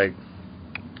 Yeah. Like,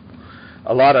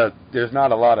 there's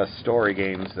not a lot of story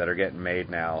games that are getting made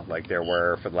now, like there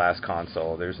were for the last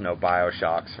console. There's no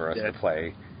BioShocks for us to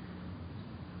play,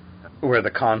 where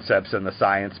the concepts and the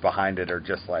science behind it are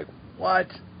just like, what?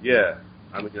 Yeah.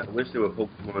 I mean, I wish they would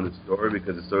focus more on the story,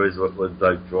 because the story is what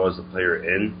like draws the player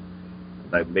in,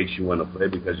 like makes you want to play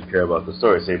because you care about the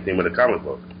story. Same thing with a comic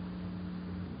book.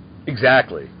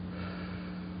 Exactly.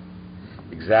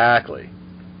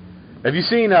 Have you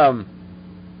seen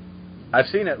I've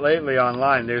seen it lately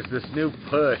online. There's this new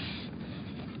push,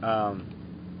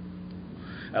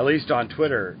 at least on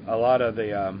Twitter. A lot of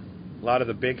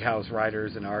the big house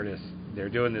writers and artists, they're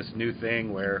doing this new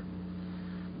thing where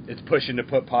it's pushing to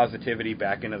put positivity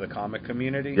back into the comic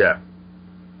community. Yeah.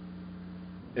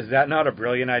 Is that not a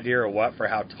brilliant idea, or what, for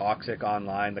how toxic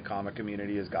online the comic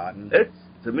community has gotten?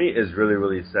 To me, it's really,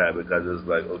 really sad, because it's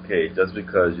like, okay, just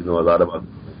because you know a lot about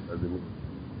doesn't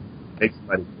make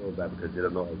somebody feel bad because they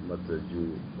don't know as much as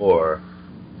you, or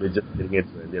they're just getting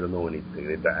into it and they don't know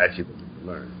anything. They're actually looking to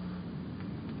learn.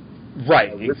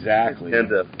 Right, exactly. And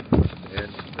the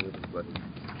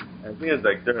thing is,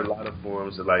 like, there are a lot of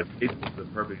forums that, like, Facebook is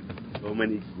perfect. So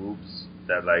many groups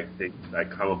that, like, take, like,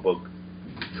 comic book,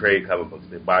 trade comic books,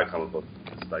 they buy comic books.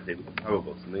 It's like they buy comic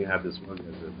books, and they have this one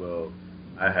that says, well,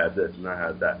 I had this and I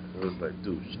had that. And it was like,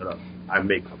 dude, shut up. I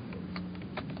make comic books.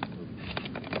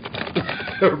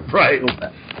 Right.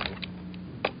 But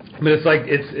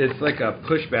it's like a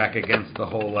pushback against the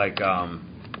whole, like,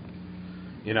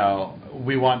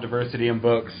 we want diversity in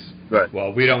books. Right.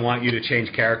 Well, we don't want you to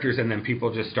change characters, and then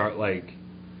people just start, like,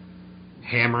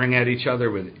 hammering at each other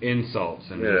with insults,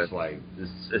 and just like,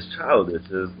 it's childish.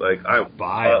 It's like, I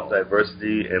want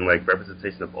diversity and, like,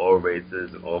 representation of all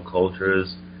races and all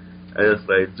cultures. And it's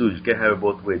like, dude, you can't have it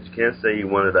both ways. You can't say you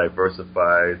want to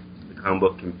diversify the comic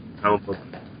book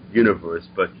universe,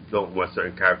 but you don't want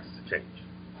certain characters to change.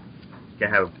 You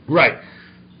can't have right.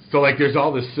 So, like, there's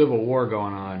all this civil war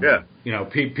going on. Yeah.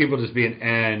 People just being,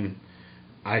 and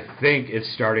I think it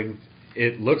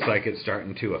looks like it's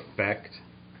starting to affect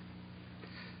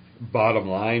bottom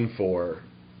line for,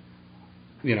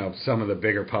 some of the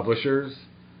bigger publishers.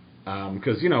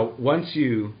 Because,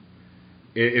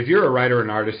 if you're a writer and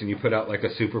artist and you put out, like,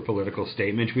 a super political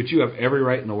statement, which you have every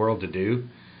right in the world to do,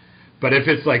 but if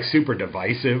it's, like, super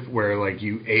divisive, where, like,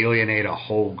 you alienate a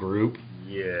whole group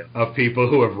of people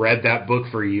who have read that book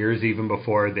for years, even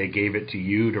before they gave it to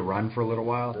you to run for a little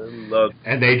while,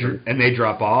 and they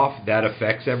drop off, that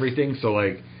affects everything. So,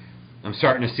 like, I'm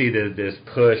starting to see this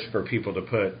push for people to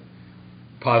put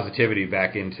positivity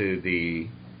back into the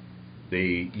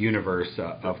universe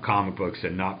of comic books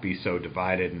and not be so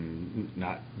divided and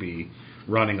not be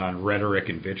running on rhetoric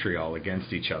and vitriol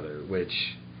against each other,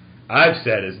 which I've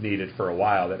said is needed for a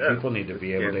while, that people need to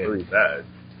be able to... really bad.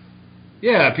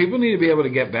 Yeah, people need to be able to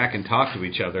get back and talk to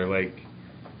each other. Like,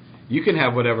 you can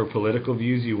have whatever political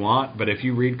views you want, but if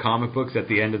you read comic books at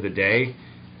the end of the day,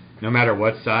 no matter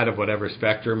what side of whatever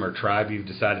spectrum or tribe you've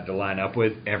decided to line up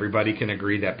with, everybody can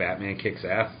agree that Batman kicks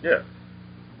ass. Yeah.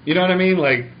 You know what I mean?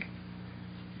 Like,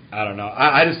 I don't know.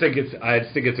 I just think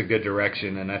it's a good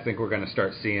direction, and I think we're going to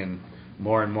start seeing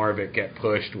more and more of it get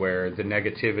pushed, where the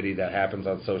negativity that happens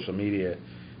on social media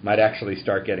might actually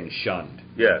start getting shunned.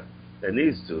 Yeah, it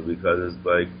needs to, because it's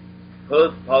like,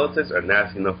 politics are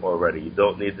nasty enough already. You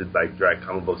don't need to, like, drag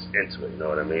comic books into it. You know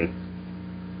what I mean?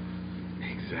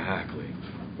 Exactly.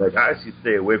 Like, I actually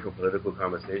stay away from political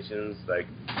conversations. Like,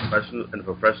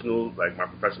 professional, like, my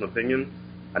professional opinion,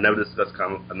 I never discuss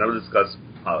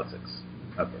politics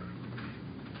ever.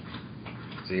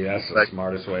 See, that's the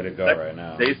smartest way to go right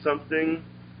now. Say something,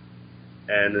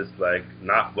 and it's like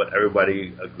not what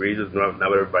everybody agrees with, not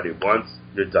what everybody wants.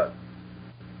 You're done.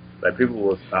 Like, people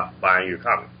will stop buying your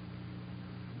comic.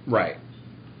 Right.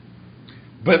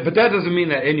 But that doesn't mean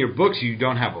that in your books you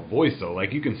don't have a voice, though.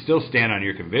 Like, you can still stand on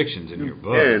your convictions in your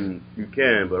books. You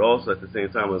can, but also at the same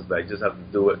time, it's like, just have to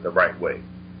do it the right way.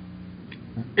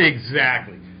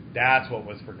 Exactly. That's what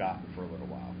was forgotten for a little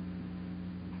while.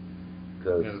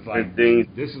 Because like, things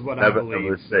this is what never I believe.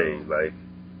 Ever say, like,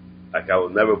 like I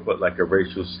would never put like a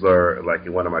racial slur like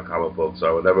in one of my comic books, or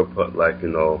I would never put like, you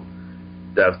know,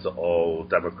 death to all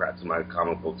Democrats in my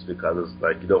comic books, because it's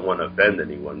like you don't want to offend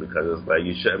anyone, because it's like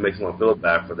you shouldn't make someone feel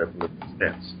bad for their political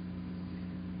stance.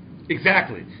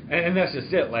 Exactly, and that's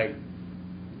just it. Like,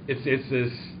 it's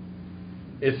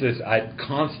this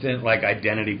constant like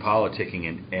identity politicking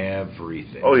in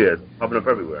everything. Oh yeah, it's popping up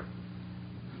everywhere.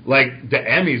 Like the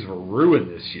Emmys were ruined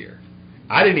this year.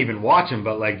 I didn't even watch them,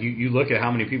 but like you look at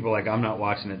how many people are like, I'm not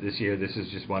watching it this year. This is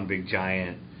just one big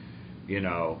giant, you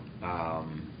know,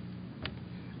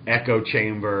 echo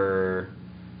chamber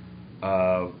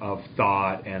of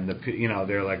thought, and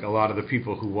they're like, a lot of the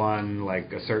people who won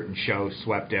like a certain show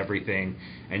swept everything,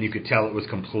 and you could tell it was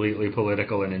completely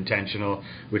political and intentional,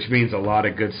 which means a lot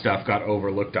of good stuff got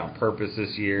overlooked on purpose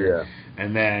this year. Yeah.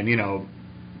 And then, you know,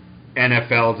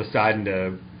 NFL deciding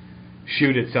to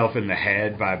shoot itself in the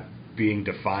head by being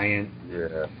defiant.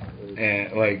 Yeah.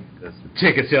 And like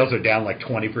ticket sales are down like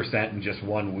 20% in just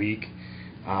 1 week.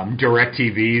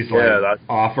 DirecTV's like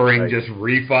offering just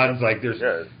refunds. Like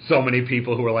there's so many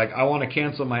people who are like, I want to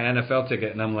cancel my NFL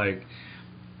ticket, and I'm like,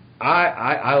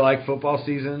 I like football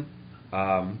season.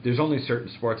 There's only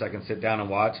certain sports I can sit down and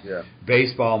watch. Yeah.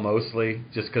 Baseball mostly,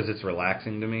 just because it's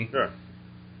relaxing to me. Sure.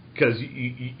 Because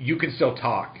you can still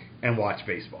talk and watch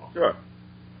baseball. Sure.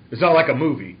 It's not like a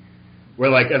movie where,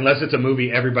 like, unless it's a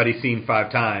movie everybody's seen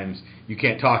 5 times, you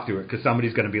can't talk through it because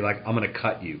somebody's going to be like, I'm going to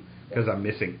cut you because I'm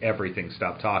missing everything.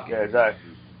 Stop talking. Yeah, exactly.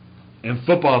 And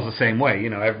football's the same way. You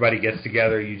know, everybody gets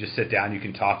together, you just sit down, you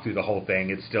can talk through the whole thing.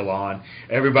 It's still on.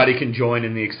 Everybody can join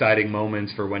in the exciting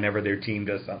moments for whenever their team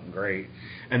does something great.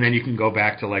 And then you can go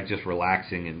back to, like, just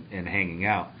relaxing and hanging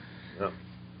out. Yep.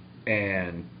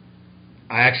 And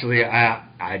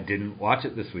I didn't watch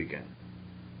it this weekend.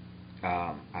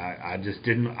 I just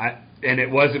didn't. And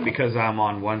it wasn't because I'm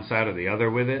on one side or the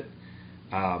other with it.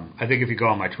 I think if you go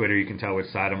on my Twitter, you can tell which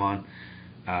side I'm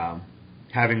on.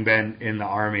 Having been in the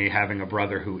Army, having a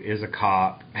brother who is a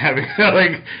cop, having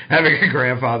a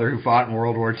grandfather who fought in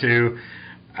World War II,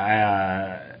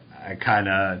 I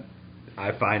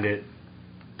find it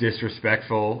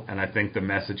disrespectful, and I think the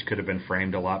message could have been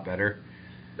framed a lot better.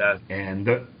 And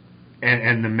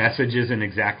the message isn't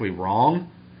exactly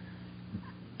wrong,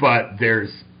 but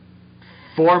there's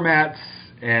formats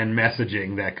and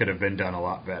messaging that could have been done a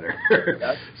lot better.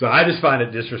 So I just find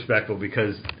it disrespectful,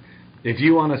 because if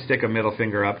you want to stick a middle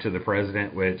finger up to the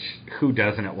president, which who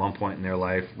doesn't at one point in their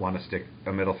life want to stick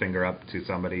a middle finger up to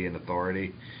somebody in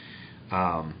authority,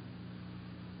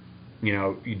 you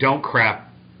know, you don't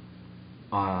crap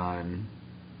on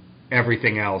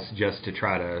everything else just to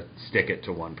try to stick it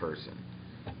to one person.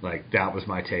 Like, that was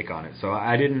my take on it. So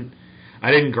I didn't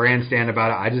grandstand about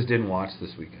it. I just didn't watch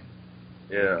this weekend.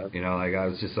 Yeah. You know, like, I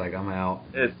was just like, I'm out.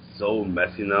 It's so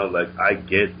messy now. Like, I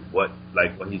get what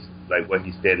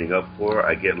he's standing up for.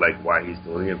 I get, like, why he's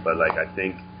doing it. But, like, I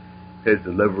think his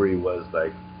delivery was,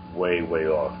 like, way, way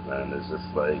off, man. It's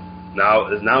just, like, now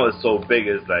it's so big.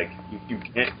 It's, like, you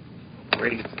can't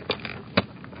bring it.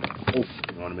 You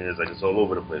know what I mean? It's, like, it's all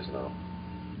over the place now.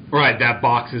 Right, that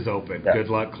box is open. Yeah. Good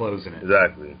luck closing it.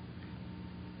 Exactly.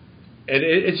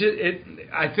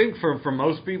 I think for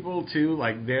most people too,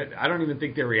 like, I don't even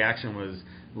think their reaction was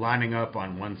lining up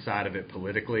on one side of it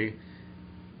politically.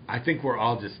 I think we're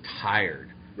all just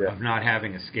tired of not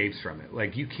having escapes from it.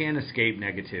 Like, you can't escape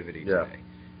negativity today.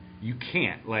 You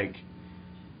can't. Like,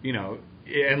 you know,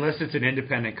 unless it's an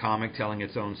independent comic telling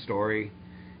its own story.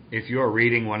 If you're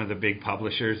reading one of the big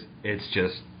publishers, it's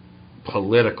just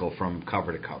political from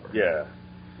cover to cover. Yeah.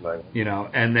 Like, you know,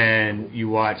 and then you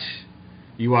watch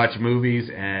movies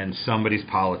and somebody's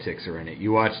politics are in it.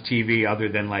 You watch TV other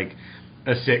than like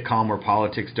a sitcom where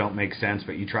politics don't make sense,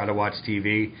 but you try to watch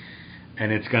TV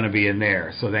and it's going to be in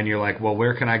there. So then you're like, well,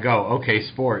 where can I go? Okay,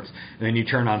 sports. And then you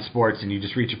turn on sports and you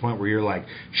just reach a point where you're like,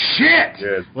 shit!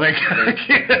 Yeah. Like, I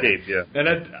can't. Escape, yeah.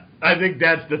 And I think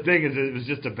that's the thing, is it was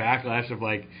just a backlash of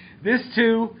like, this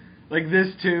too, like this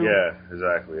too. Yeah,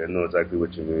 exactly. I know exactly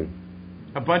what you mean.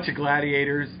 A bunch of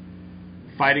gladiators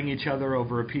fighting each other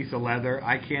over a piece of leather.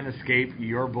 I can't escape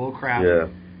your bullcrap. Yeah.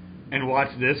 And watch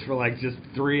this for like just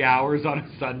 3 hours on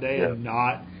a Sunday and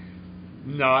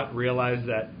not realize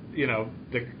that, you know,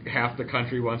 half the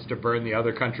country wants to burn the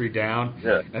other country down.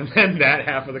 Yeah. And then that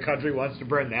half of the country wants to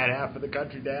burn that half of the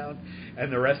country down.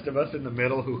 And the rest of us in the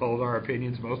middle who hold our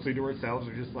opinions mostly to ourselves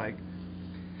are just like,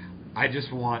 I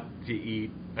just want to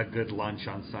eat a good lunch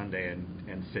on Sunday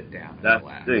and sit down and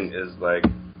relax. That thing is like,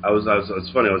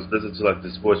 it's funny, I was listening to like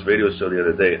the sports radio show the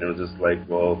other day, and it was just like,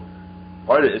 well,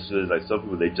 part of the issue is like some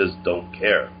people, they just don't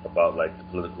care about like the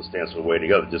political stance one way or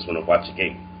the other, just want to watch a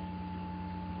game.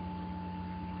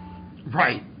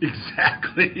 Right,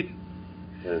 exactly.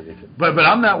 But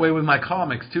I'm that way with my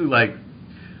comics too. Like,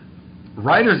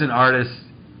 writers and artists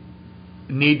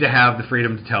need to have the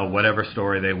freedom to tell whatever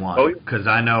story they want. Because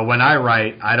I know when I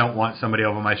write, I don't want somebody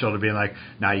over my shoulder being like,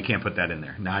 "Nah, you can't put that in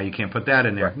there. Nah, you can't put that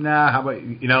in there. Right. Nah, how about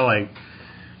like."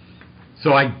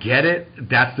 So I get it.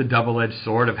 That's the double-edged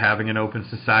sword of having an open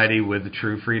society with the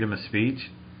true freedom of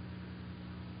speech.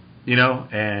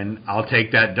 And I'll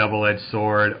take that double-edged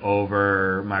sword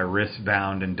over my wrist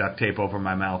bound and duct tape over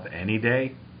my mouth any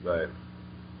day. Right.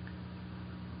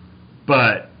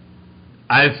 But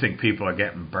I think people are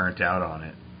getting burnt out on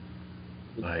it.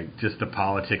 Like, just the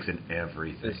politics and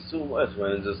everything. It's too much,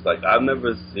 man. It's just like, I've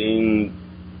never seen,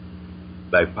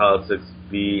 like, politics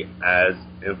be as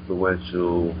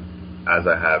influential as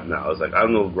I have now. It's like, I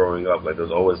don't know, growing up, like,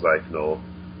 there's always, like,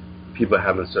 people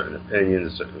having certain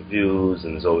opinions, certain views,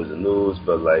 and there's always the news,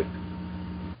 but, like,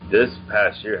 this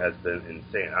past year has been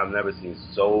insane. I've never seen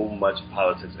so much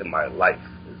politics in my life.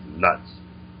 It's nuts.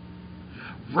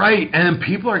 Right, and then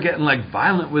people are getting, like,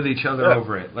 violent with each other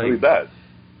over it. Like, really bad.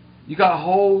 You got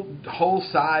whole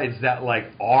sides that,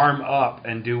 like, arm up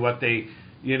and do what they,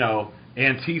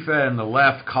 Antifa and the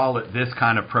left call it this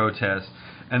kind of protest.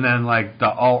 And then, like, the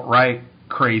alt-right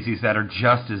crazies that are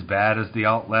just as bad as the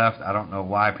alt-left. I don't know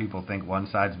why people think one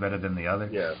side's better than the other.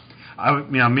 Yeah.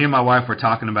 Me and my wife were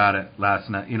talking about it last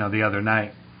night, the other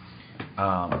night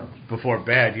before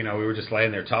bed. We were just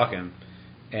laying there talking.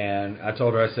 And I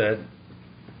told her, I said,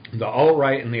 the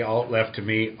alt-right and the alt-left to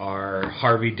me are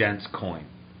Harvey Dent's coin.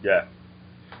 Yeah.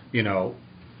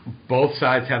 Both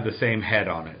sides have the same head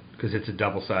on it because it's a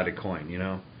double-sided coin,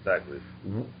 Exactly.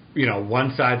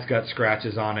 One side's got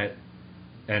scratches on it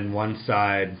and one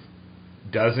side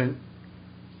doesn't,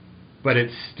 but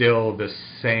it's still the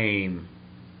same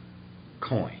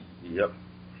coin. Yep.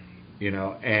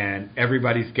 And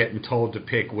everybody's getting told to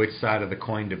pick which side of the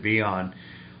coin to be on,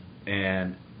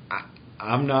 and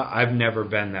I've never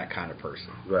been that kind of person.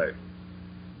 Right.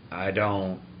 I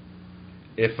don't.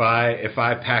 If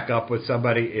I pack up with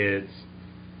somebody,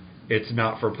 it's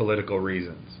not for political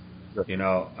reasons. Sure.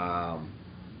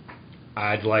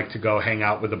 I'd like to go hang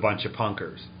out with a bunch of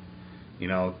punkers.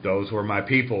 Those were my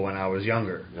people when I was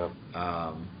younger. Yep.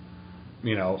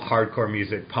 Hardcore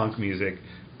music, punk music,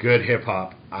 good hip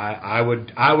hop. I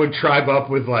would tribe up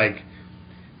with, like,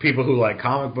 people who like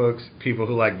comic books, people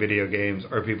who like video games,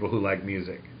 or people who like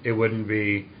music. It wouldn't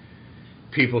be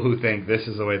people who think this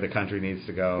is the way the country needs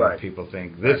to go, right. Or people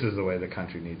think this is the way the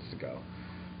country needs to go.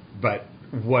 But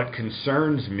what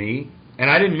concerns me, and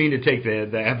I didn't mean to take the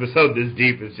episode this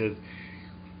deep, it's just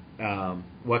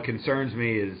what concerns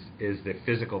me is the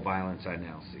physical violence I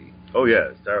now see. Oh yeah,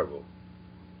 it's terrible.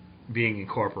 Being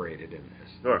incorporated in this.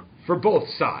 Sure. For both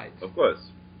sides. Of course.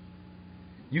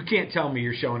 You can't tell me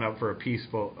you're showing up for a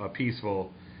peaceful,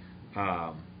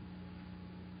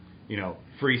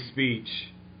 free speech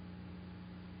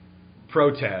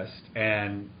protest,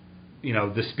 and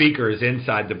the speaker is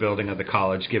inside the building of the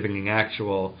college giving an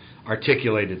actual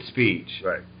articulated speech,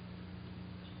 right?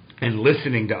 And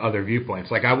listening to other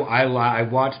viewpoints. Like I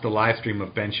watched the live stream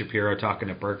of Ben Shapiro talking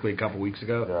at Berkeley a couple weeks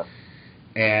ago,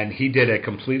 and he did a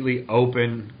completely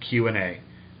open Q&A.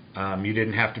 You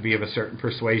didn't have to be of a certain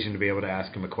persuasion to be able to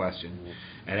ask him a question. Mm-hmm.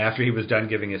 And after he was done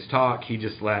giving his talk, he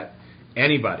just let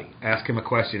anybody ask him a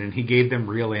question, and he gave them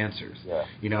real answers. Yeah.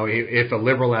 If a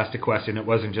liberal asked a question, it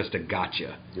wasn't just a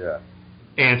gotcha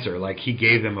answer. Like, he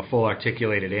gave them a full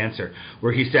articulated answer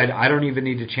where he said, I don't even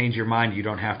need to change your mind. You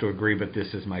don't have to agree, but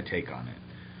this is my take on it.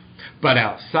 But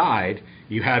outside,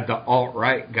 you had the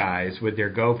alt-right guys with their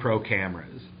GoPro cameras.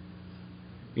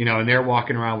 And they're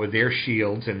walking around with their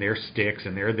shields and their sticks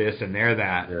and their this and their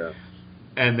that. Yeah.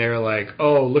 And they're like,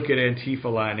 oh, look at Antifa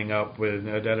lining up with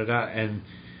da-da-da. And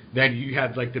then you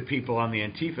had, like, the people on the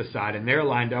Antifa side, and they're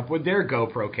lined up with their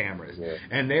GoPro cameras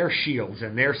and their shields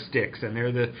and their sticks, and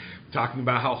they're talking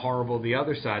about how horrible the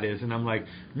other side is. And I'm like,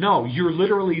 no, you're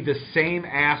literally the same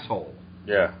asshole.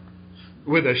 Yeah.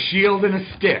 With a shield and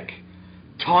a stick,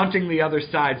 taunting the other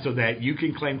side so that you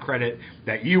can claim credit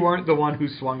that you weren't the one who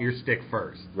swung your stick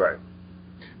first. Right.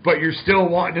 But you're still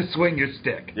wanting to swing your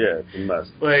stick. Yeah, it's a mess.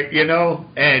 Like,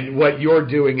 and what you're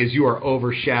doing is you are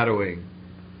overshadowing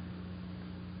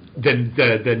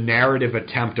the narrative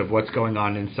attempt of what's going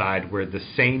on inside, where the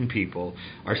sane people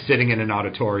are sitting in an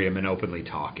auditorium and openly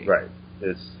talking. Right.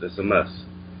 It's a mess.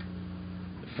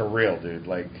 For real, dude.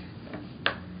 Like,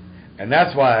 and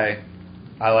that's why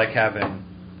I like having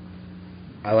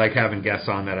guests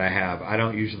on that I have. I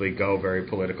don't usually go very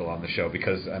political on the show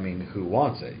because, who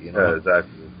wants it, Yeah,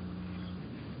 exactly.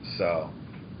 So,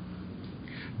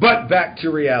 but back to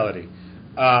reality.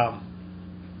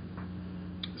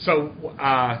 So,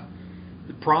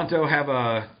 Pronto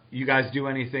you guys do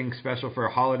anything special for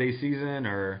a holiday season,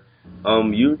 or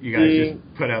usually, you guys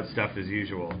just put out stuff as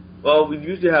usual? Well, we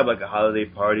usually have like a holiday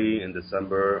party in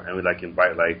December, and we like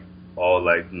invite like all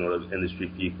like the industry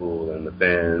people and the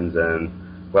fans and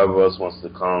whoever else wants to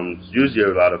come. It's usually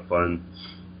a lot of fun.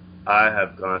 I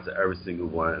have gone to every single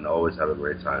one and always had a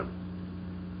great time.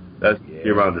 That's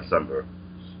around December.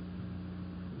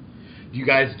 Do you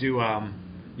guys do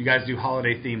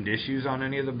holiday themed issues on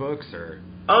any of the books, or?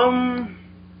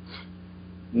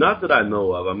 Not that I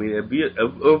know of. I mean, it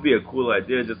would be a cool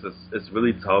idea. Just it's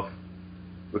really tough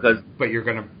because. But you're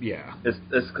gonna, It's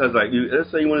because like let's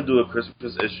say you want to do a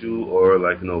Christmas issue or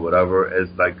like whatever.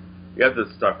 It's like you have to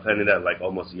start planning that like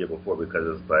almost a year before because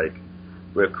it's like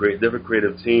we're different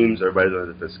creative teams. Everybody's on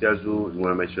a different schedule. You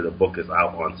want to make sure the book is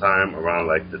out on time around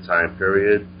like the time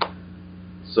period.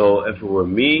 So if it were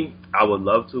me, I would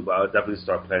love to, but I would definitely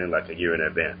start planning like a year in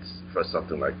advance for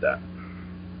something like that.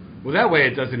 Well, that way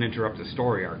it doesn't interrupt the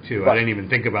story arc, too. Right. I didn't even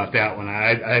think about that when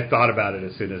I thought about it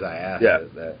as soon as I asked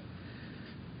it, that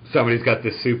somebody's got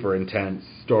this super intense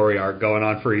story arc going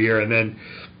on for a year, and then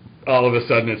all of a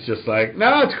sudden it's just like,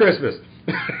 no, it's Christmas.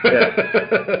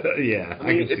 Yeah. I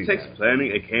mean, it takes planning.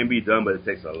 It can be done, but it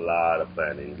takes a lot of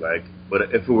planning. Like,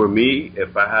 but if it were me,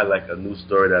 if I had like a new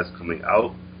story that's coming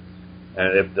out,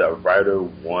 and if the writer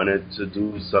wanted to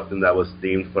do something that was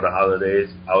themed for the holidays,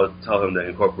 I would tell him to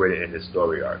incorporate it in his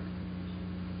story arc.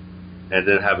 And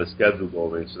then have a schedule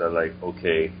going so that, like,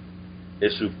 okay,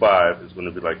 issue 5 is going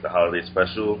to be, like, the holiday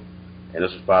special, and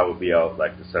issue 5 will be out,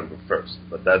 like, December 1st.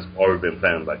 But that's already been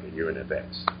planned, like, a year in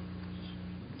advance.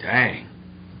 Dang.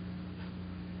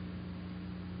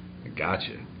 I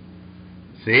gotcha.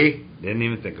 See? Didn't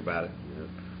even think about it.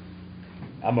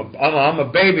 I'm a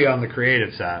baby on the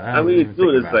creative side. I mean,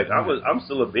 dude, it's like I'm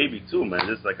still a baby too, man.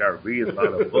 Just like I read a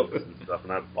lot of books and stuff,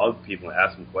 and I bug people and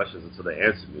ask them questions until they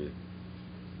answer me.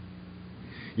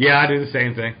 Yeah, I do the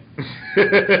same thing.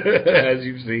 As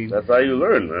you've seen. That's how you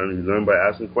learn, man. You learn by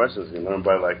asking questions. You learn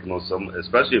by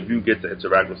especially if you get to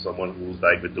interact with someone who's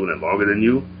like been doing it longer than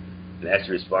you, and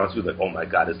actually responds to you like, oh my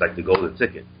god, it's like the golden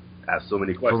ticket. Ask so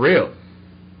many questions.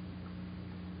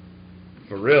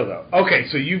 For real though. Okay,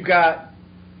 so you've got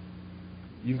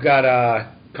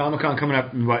Comic-Con coming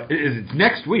up. It's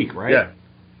next week, right? Yeah.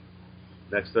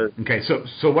 Next Thursday. Okay,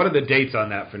 so what are the dates on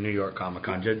that for New York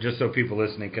Comic-Con? Just so people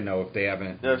listening can know if they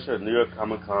haven't. Yeah, sure. New York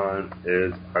Comic-Con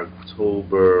is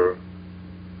October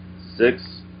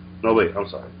 6th. No, wait, I'm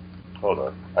sorry. Hold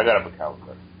on. I got up a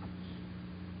calendar.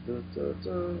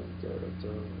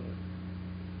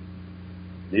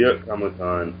 New York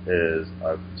Comic-Con is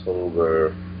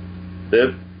October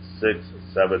 5th, 6th,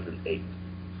 7th, and 8th.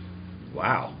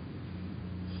 Wow.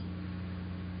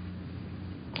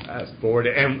 That's 4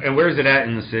 days. And where's it at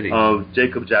in the city?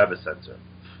 Jacob Javits Center.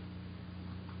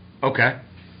 Okay.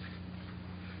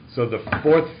 So the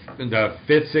 5th,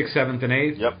 6th, 7th, and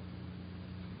 8th? Yep.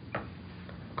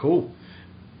 Cool.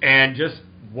 And just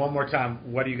one more time,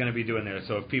 what are you going to be doing there?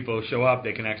 So if people show up,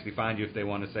 they can actually find you if they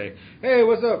want to say, hey,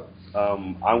 what's up?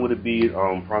 I'm going to be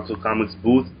Pronto Comics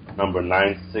booth number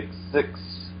 966.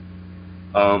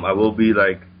 I will be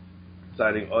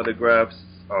signing autographs.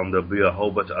 There'll be a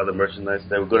whole bunch of other merchandise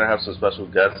there. We're going to have some special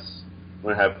guests.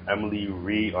 We're going to have Emily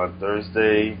Ree on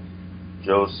Thursday,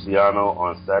 Joe Ciano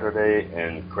on Saturday,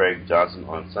 and Craig Johnson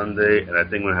on Sunday. And I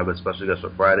think we're going to have a special guest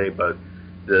for Friday, but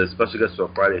the special guest for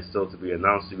Friday is still to be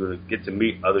announced. You're going to get to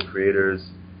meet other creators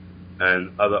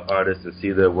and other artists and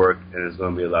see their work, and it's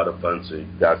going to be a lot of fun, so you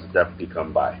guys should definitely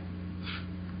come by.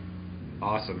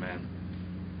 Awesome, man.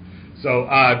 So,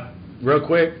 real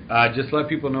quick, just let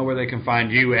people know where they can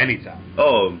find you anytime.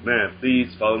 Oh, man,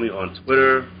 please follow me on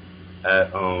Twitter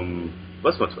at,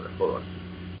 what's my Twitter? Hold on.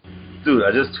 Dude,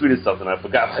 I just tweeted something. I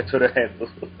forgot my Twitter handle.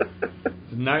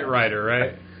 It's KnightWriter,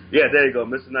 right? Yeah, there you go,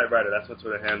 Mr. KnightWriter. That's my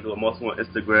Twitter handle. I'm also on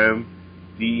Instagram,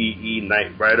 DEE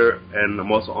KnightWriter, and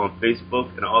I'm also on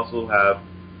Facebook. And I also have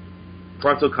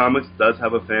Pronto Comics does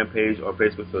have a fan page on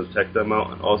Facebook, so check them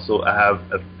out. And also, I have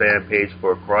a fan page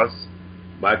for Cross,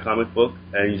 my comic book.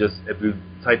 And if you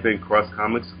type in Cross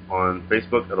Comics on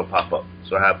Facebook, it'll pop up.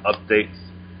 So I have updates,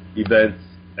 events,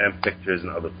 and pictures and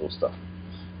other cool stuff.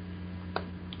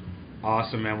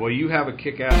 Awesome, man. Well, you have a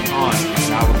kick-ass on,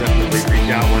 and I will definitely reach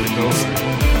out when it's over.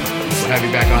 We'll have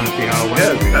you back on and see how it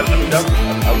went. Yeah,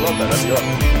 I love that. That'd be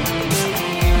awesome.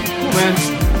 Cool,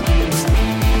 man.